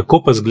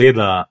 Kako pa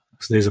zgleda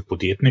zdaj za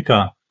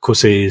podjetnika, ko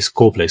se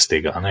izkoplje iz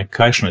tega?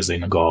 Kakšna je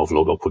zdaj njegova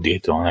vloga v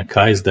podjetju?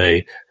 Kaj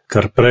zdaj,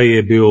 kar prej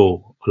je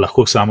bil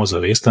lahko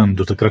samozavesten,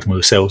 do takrat mu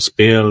je vse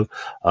uspel,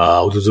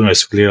 od zunaj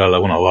so gledali,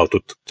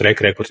 tudi track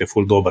record je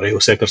ful dober,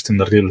 vse, kar ste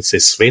naredili, se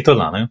je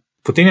svetala.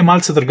 Potem je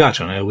malce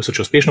drugače,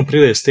 če uspešno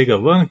pride iz tega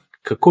ven,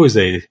 kako je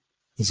zdaj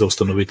za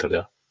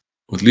ustanovitelja?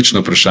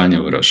 Odlično vprašanje,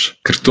 Uroš.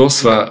 Ker to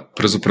sva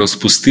pravzaprav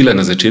spustila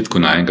na začetku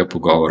najnega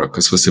pogovora,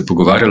 ko sva se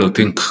pogovarjala o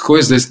tem,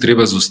 kako je zdaj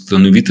treba z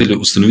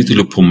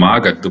ustanovitelju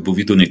pomagati, da bo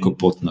videl neko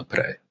pot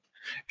naprej.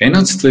 Ena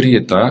od stvari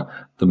je ta,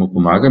 da mu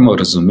pomagamo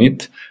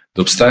razumeti,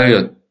 da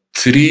obstajajo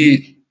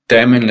 3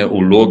 temeljne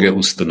vloge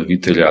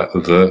ustanovitelja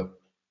v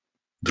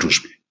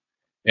družbi.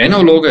 Ena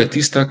vloga je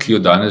tista, ki jo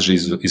danes že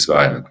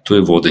izvaja, to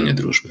je vodenje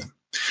družbe.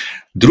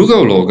 Druga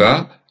vloga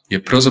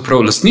je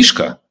pravzaprav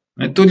lastniška.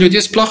 To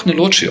ljudje sploh ne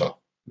ločijo.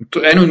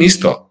 To je eno in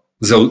isto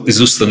iz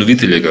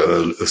ustanoviteljega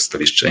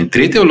stališča. In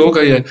tretja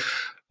vloga je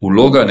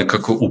vloga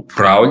nekako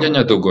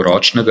upravljanja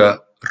dolgoročnega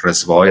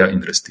razvoja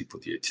in rasti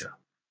podjetja.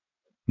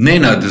 Ne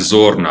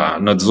nadzorna.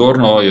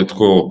 Nadzorno je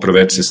tako,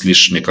 preveč se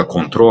sliši neka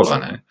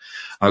kontrola,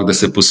 ampak da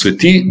se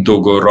posveti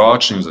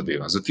dolgoročnim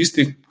zadevam. Za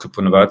tisti, ki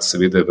ponavadi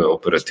seveda v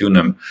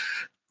operativnem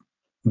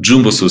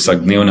džumbosu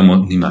vsakdnevnemu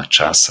nima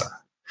časa.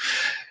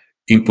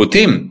 In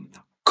potem,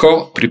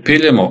 ko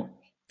pripeljemo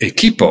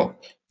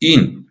ekipo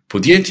in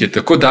podjetje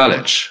tako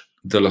daleč,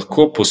 da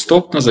lahko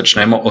postopno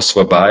začnemo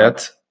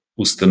osvobajati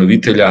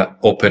ustanovitelja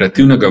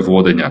operativnega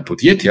vodenja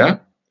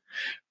podjetja,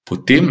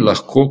 potem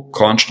lahko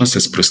končno se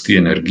sprosti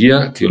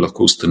energija, ki jo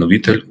lahko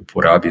ustanovitelj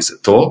uporabi za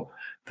to,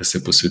 da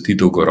se posveti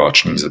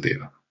dolgoročnim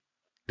zadevam.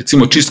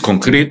 Recimo čisto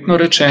konkretno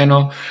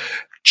rečeno,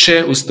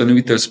 če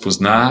ustanovitelj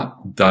spozna,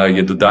 da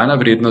je dodana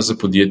vrednost za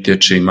podjetje,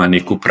 če ima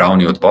nek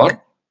upravni odbor,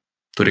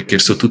 torej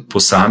kjer so tudi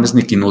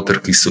posamezniki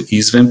noter, ki so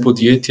izven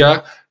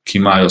podjetja, ki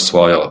imajo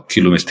svojo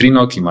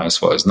kilometrino, ki imajo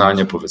svoje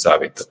znanje,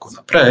 povezave in tako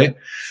naprej,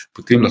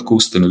 potem lahko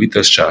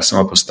ustanovitelj s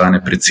časoma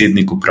postane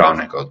predsednik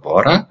upravnega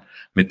odbora,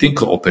 medtem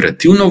ko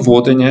operativno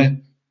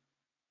vodenje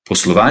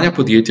poslovanja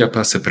podjetja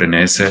pa se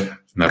prenese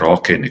na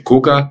roke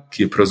nekoga,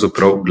 ki je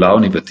pravzaprav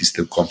glavni v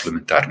tistem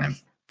komplementarnem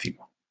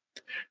timu.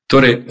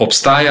 Torej,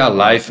 obstaja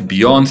life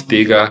beyond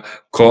tega,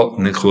 ko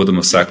ne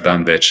hodimo vsak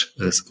dan več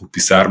v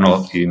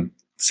pisarno in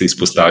se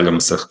izpostavljamo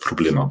vseh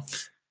problemov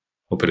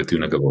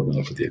operativnega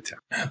vodenja podjetja.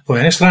 Po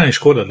eni strani je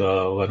škoda,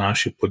 da v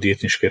naši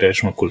podjetniški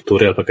rečemo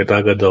kulturi ali pa kaj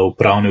takega, da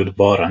upravni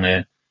odbor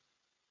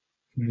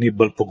ni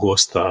bolj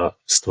pogosta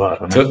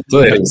stvar.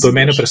 To je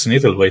mene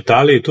presenetilo. V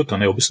Italiji tudi,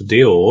 v bistvu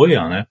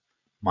DOO-ja,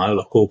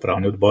 malo lahko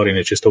upravni odbor in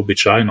je čisto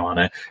običajno,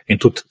 in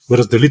tudi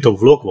razdelitev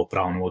vlog v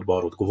upravnem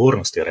odboru,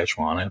 odgovornosti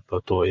rečemo,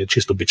 pa to je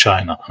čisto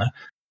običajno.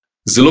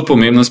 Zelo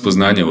pomembno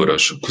spoznanje,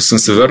 Uroš. Ko sem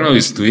se vrnil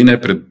iz tujine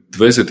pred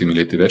 20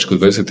 leti, več kot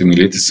 20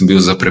 leti, sem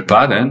bil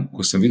zaprepaden,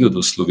 ko sem videl, da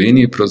v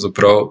Sloveniji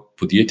pravzaprav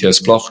podjetja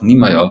sploh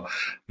nimajo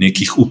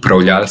nekih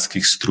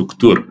upravljalskih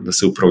struktur, da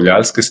se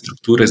upravljalske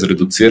strukture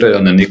zreducirajo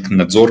na nek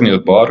nadzorni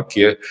odbor,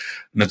 ki je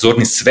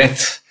nadzorni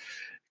svet,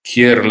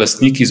 kjer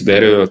lastniki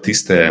izberejo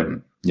tiste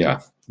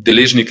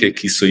deležnike,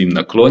 ki so jim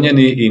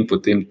naklonjeni in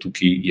potem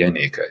tukaj je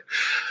nekaj.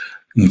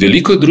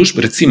 Veliko družb,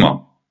 recimo,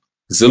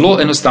 zelo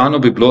enostavno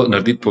bi bilo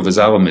narediti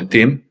povezavo med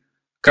tem,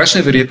 kakšna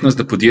je verjetnost,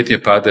 da podjetje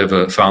pade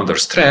v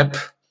founder's trap,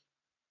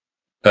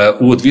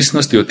 v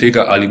odvisnosti od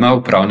tega, ali ima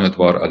upravni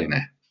odbor ali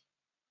ne.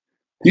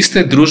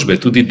 Tiste družbe,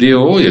 tudi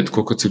DOO je,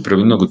 tako kot si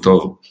pravilno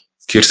gotovil,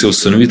 kjer se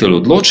ustanovitelj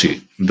odloči,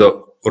 da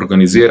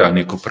organizira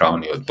nek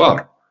upravni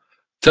odbor,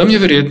 tam je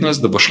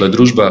verjetnost, da bo šla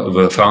družba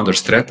v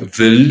founder's trap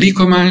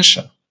veliko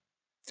manjša,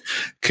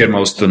 ker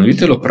ima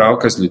ustanovitelj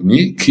opravka z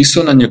ljudmi, ki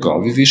so na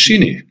njegovi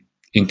višini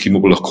in ki mu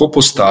lahko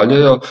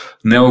postavljajo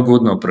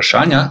neugodne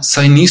vprašanja,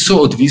 saj niso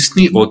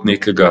odvisni od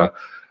nekega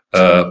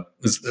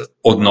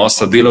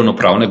odnosa,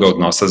 delovnopravnega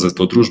odnosa za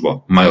to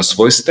družbo. Imajo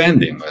svoj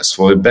standing, imajo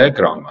svoj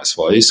background, imajo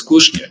svoje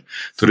izkušnje.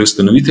 Torej,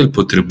 ustanovitelj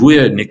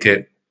potrebuje neke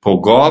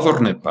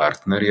pogovorne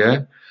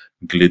partnerje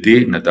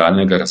glede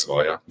nadaljnjega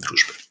razvoja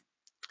družbe.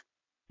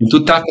 In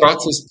tudi ta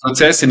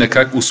proces je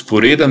nekako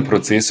usporeden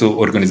procesu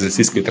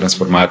organizacijske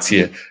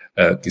transformacije,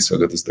 ki so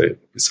ga do zdaj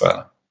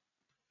opisovali.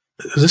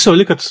 Zdaj se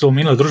velikrat so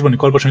omenili družbo,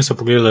 nikoli pa še niso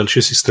pogledali,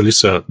 če si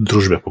stališča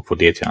družbe po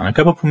podjetja.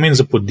 Kaj pa pomeni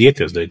za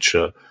podjetje zdaj,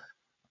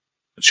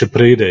 če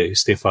preide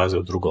iz te faze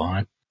v drugo?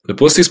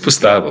 Lepo si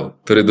izpostavil.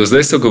 Torej, do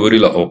zdaj so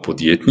govorila o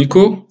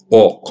podjetniku,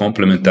 o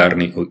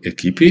komplementarni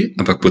ekipi,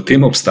 ampak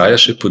potem obstaja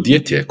še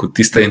podjetje kot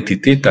tista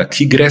entiteta,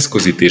 ki gre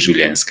skozi te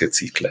življenjske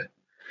cikle.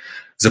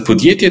 Za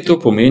podjetje to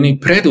pomeni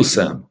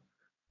predvsem,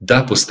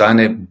 da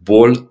postane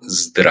bolj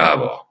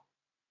zdravo,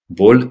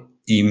 bolj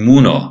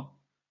imuno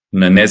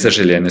na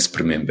nezaželjene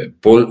spremembe,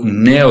 bolj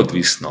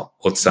neodvisno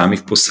od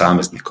samih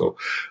posameznikov,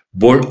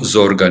 bolj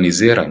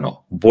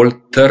zorganizirano, bolj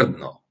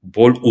trdno,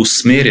 bolj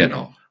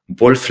usmerjeno,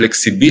 bolj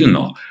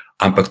fleksibilno,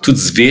 ampak tudi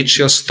z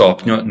večjo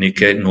stopnjo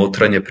neke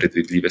notranje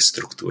predvidljive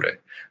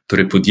strukture.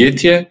 Torej,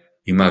 podjetje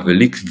ima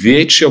veliko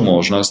večjo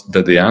možnost,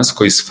 da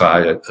dejansko iz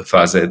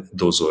faze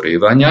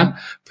dozorevanja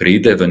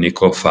preide v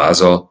neko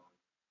fazo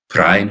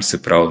prime,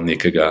 se pravi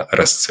nekega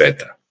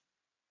razcveta.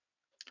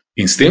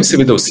 In s tem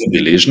seveda vsi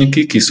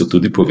deležniki, ki so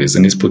tudi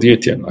povezani s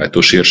podjetjem. A je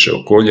to širše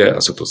okolje,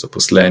 a so to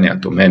zaposleni, a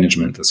je to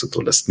management, a so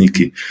to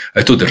lastniki, a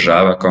je to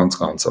država, konec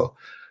koncev.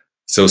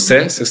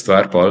 Se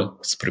stvar pol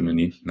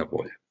spremeni na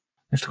bolje.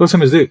 Tako se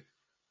mi zdi,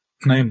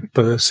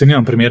 se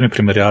nimam primerne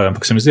primerjave,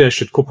 ampak se mi zdi, da je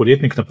še tako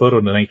podjetnik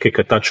naprl, da nekaj,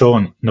 kar ta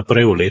čovn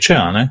naprej vleče,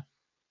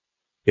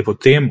 je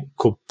potem,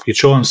 ko je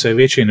čovn vse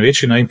večji in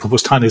večji, in pa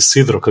postane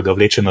sidro, ki ga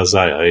vleče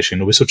nazaj.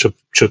 In v bistvu,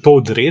 če to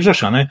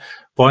odrežeš,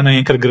 pa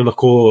naenkrat gre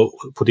lahko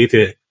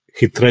podjetje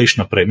hitrejš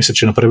naprej. Mislim,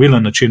 če na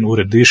pravilen način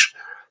urediš,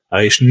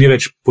 ni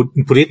več,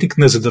 podjetnik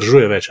ne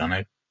zadržuje več.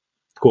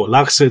 Tako,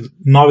 lahko se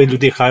novi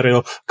ljudje hajrajo,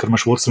 ker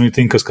imaš vodstveni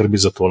tim, ki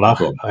skrbi za to.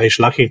 Lahko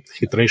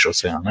hitrejše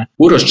vse.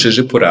 Uroš, če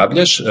že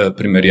porabljaš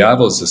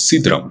primerjavo z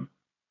sidrom,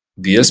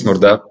 bi jaz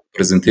morda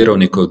prezentiral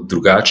neko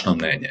drugačno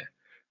mnenje.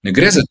 Ne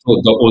gre za to,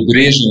 da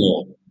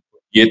odrežemo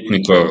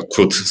podjetnika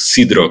kot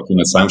sidro, ki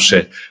nas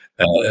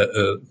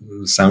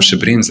sam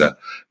še brenza.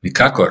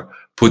 Nikakor.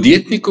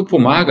 Podjetniku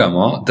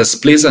pomagamo, da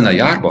spleza na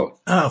jarbol.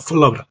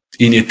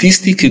 In je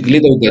tisti, ki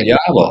gleda v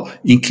daljavo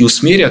in ki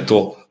usmerja to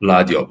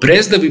ladjo,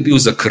 brez da bi bil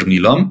za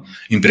krmilom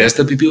in brez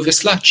da bi bil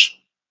veslač.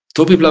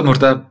 To bi bila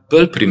morda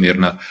bolj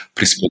primerna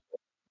prispodoba.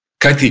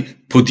 Kajti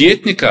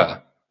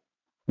podjetnika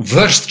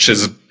vrst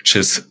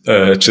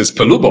čez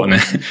palubo, ne?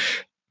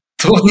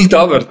 To ni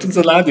dobro, tudi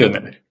za ladjo.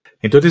 Ne?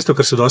 In to je tisto,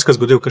 kar se doskrat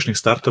zgodi v kakšnih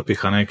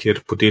startupih, kjer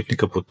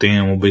podjetnika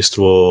potem v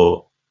bistvu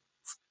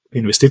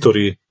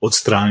investitorji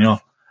odstranijo,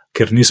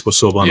 ker ni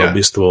sposoben v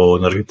bistvu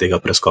narediti tega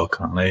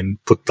preskoka. Ne? In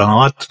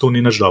potanovat to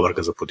ni nič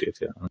dobrega za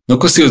podjetje. Ne? No,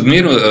 ko si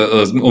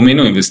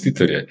omenil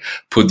investitorje,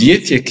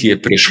 podjetje, ki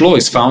je prešlo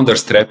iz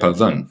founders trapa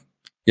ven,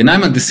 je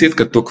najmanj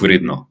 10krat toliko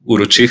vredno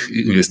v očeh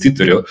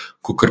investitorjev,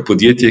 kot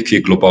podjetje, ki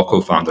je globoko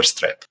v founders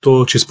trap.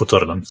 To čisto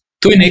potrdim.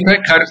 To je nekaj,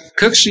 kar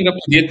kakšnega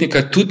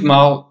podjetnika tudi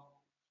malo,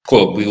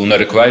 ko bi v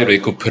narekovaju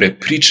rekel,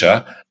 prepriča,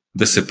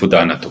 da se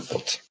poda na to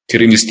pot.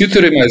 Ker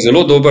investitorji imajo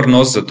zelo dober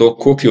nos za to,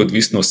 koliko je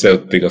odvisno vse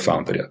od tega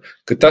founderja.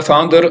 Ker ta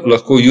founder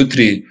lahko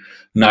jutri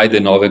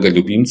najde novega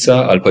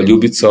ljubimca ali pa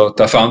ljubico,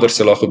 ta founder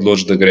se lahko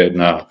odloči, da gre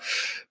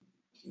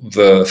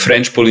v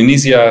French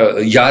Polinezija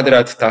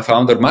jadrat, ta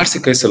founder,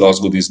 marsikaj se lahko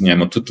zgodi z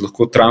njemu, tudi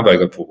lahko tramvaj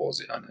ga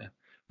povozi.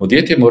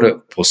 Podjetje mora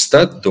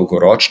postati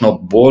dolgoročno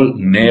bolj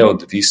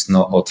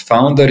neodvisno od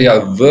founderja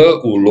v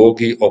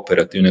vlogi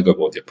operativnega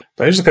vodja.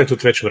 Pa veš, zakaj je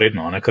tudi več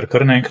vredno, ker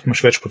kar naenkrat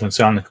imaš več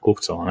potencialnih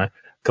kupcev.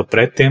 Ker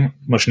predtem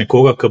imaš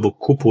nekoga, ki bo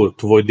kupil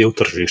tvoj del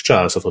tržišča,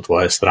 ali so to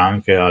tvoje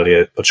stranke, ali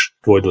je pač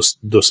tvoj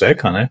doseg,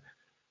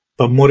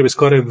 pa mora biti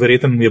skoraj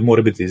verjeten,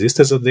 mora biti iz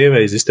iste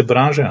zadeve, iz iste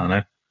branže,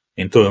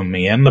 in to je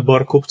omejen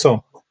nabor kupcev.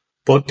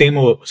 Po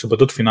temu so pa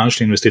tudi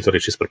finančni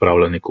investitorji čisto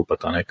pripravljeni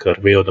kupiti, ker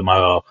vejo, da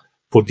imajo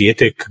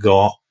podjetje,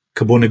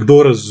 ki bo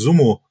nekdo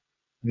razumel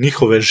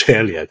njihove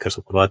želje, ker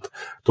so povedati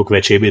toliko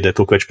več ebide,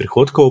 toliko več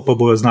prihodkov, pa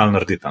bojo znali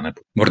narediti.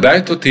 Morda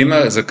je to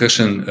tema za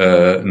kakšen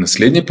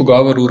naslednji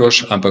pogovor,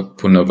 Uroš, ampak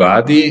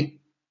ponavadi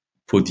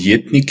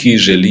podjetniki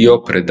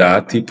želijo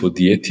predati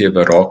podjetje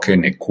v roke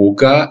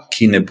nekoga,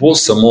 ki ne bo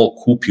samo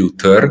kupil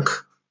trg,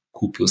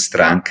 kupil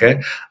stranke,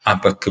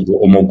 ampak ki bo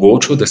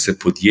omogočil, da se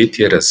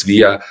podjetje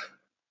razvija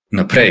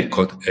naprej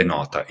kot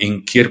enota.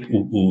 In kjer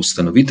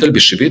ustanovitelj bi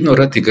še vedno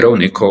rad igral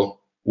neko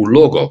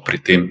vlogo pri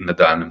tem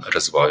nadaljnjem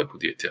razvoju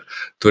podjetja.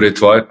 Torej,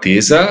 tvoja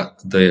teza,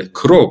 da je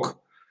krog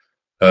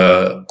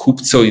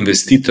kupcev,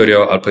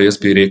 investitorjev ali pa jaz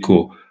bi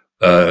rekel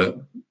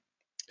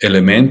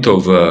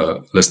elementov v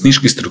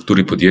lastniški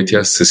strukturi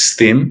podjetja se s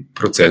tem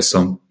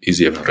procesom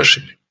izjemno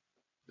razširi.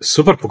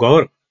 Super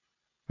pogovor.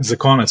 Za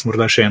konec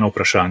morda še eno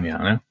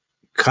vprašanje.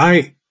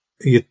 Kaj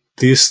je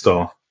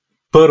tisto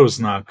prvi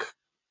znak,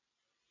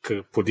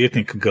 ki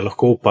podjetnik ga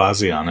lahko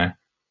opazi,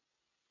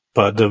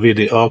 pa da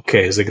vidi,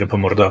 zdaj grem pa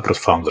morda proti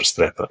founders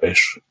trapa, ali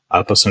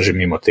pa sem že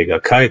mimo tega.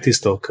 Kaj je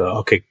tisto,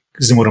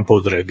 zdaj moram pa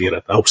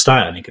odreagirati? A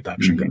obstaja nekaj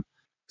takšnega?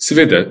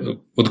 Seveda,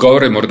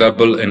 odgovor je morda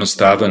bolj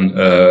enostaven,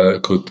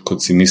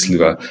 kot si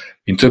misliva.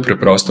 In to je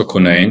preprosto, ko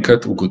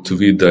naenkrat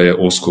ugotovi, da je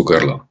ozko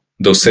grlo,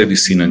 da vse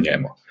visi na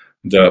njemu,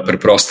 da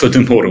preprosto ne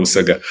more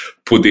vsega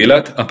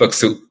podelati, ampak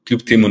se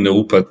kljub temu ne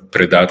upa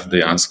predati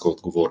dejansko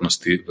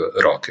odgovornosti v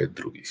roke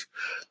drugih.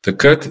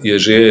 Takrat je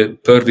že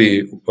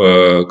prvi,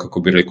 kako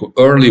bi rekel,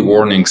 early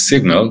warning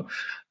signal,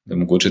 da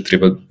mogoče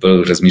treba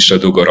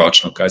razmišljati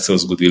dolgoročno, kaj se bo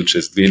zgodilo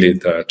čez 2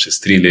 leta, čez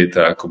 3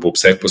 leta, ko bo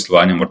obseg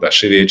poslovanja morda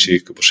še večji,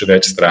 ko bo še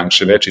več strank,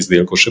 še več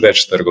izdelkov, še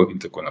več trgov in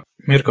tako naprej.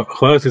 Mirko,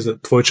 hvala ti za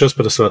tvoj čas,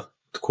 pa da so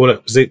takole.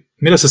 Zdaj,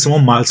 mi da se samo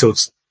malce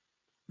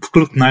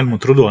vkljub najmemu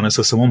trudu,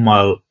 se samo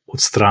malo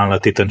odstranila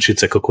te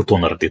tančice, kako to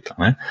narediti.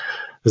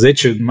 Zdaj,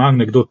 če ima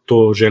nekdo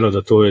to željo,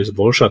 da to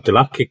izboljša, te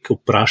lahko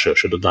vprašajo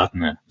še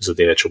dodatne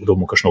zadeve, če kdo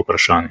mu kakšno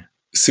vprašanje.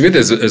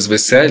 Seveda, z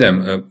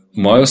veseljem.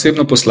 Moje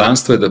osebno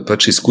poslanstvo je, da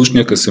pač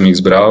izkušnje, ki sem jih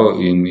zbral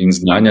in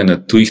znanja na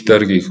tujih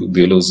trgih v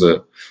delu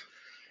z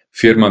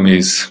firmami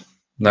iz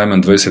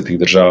najmanj 20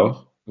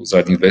 držav v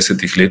zadnjih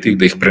 20 letih,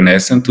 da jih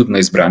prenesem tudi na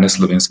izbrane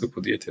slovenske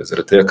podjetja.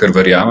 Zaradi tega, ker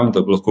verjamem,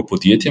 da lahko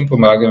podjetjem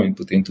pomagam in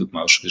potem tudi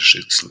malo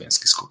širši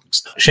slovenski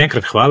skupnosti. Še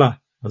enkrat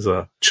hvala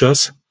za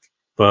čas,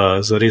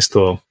 pa za res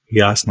to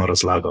jasno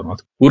razlago.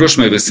 Uroš,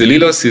 me je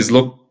veselilo, si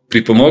zelo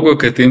pripomogel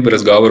k tem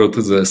razgovoru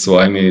tudi za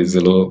svojimi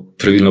zelo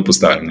pravilno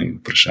postavljenimi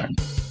vprašanji.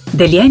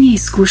 Deljenje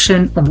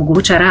izkušenj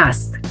omogoča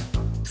rast.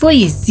 Tvoj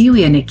izziv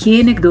je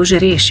nekje nekdo že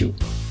rešil.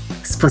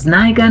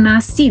 Spoznaj ga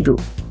na Seedu.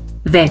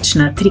 Več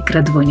na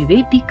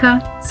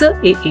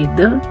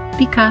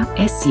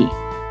 3x2.ceed.si.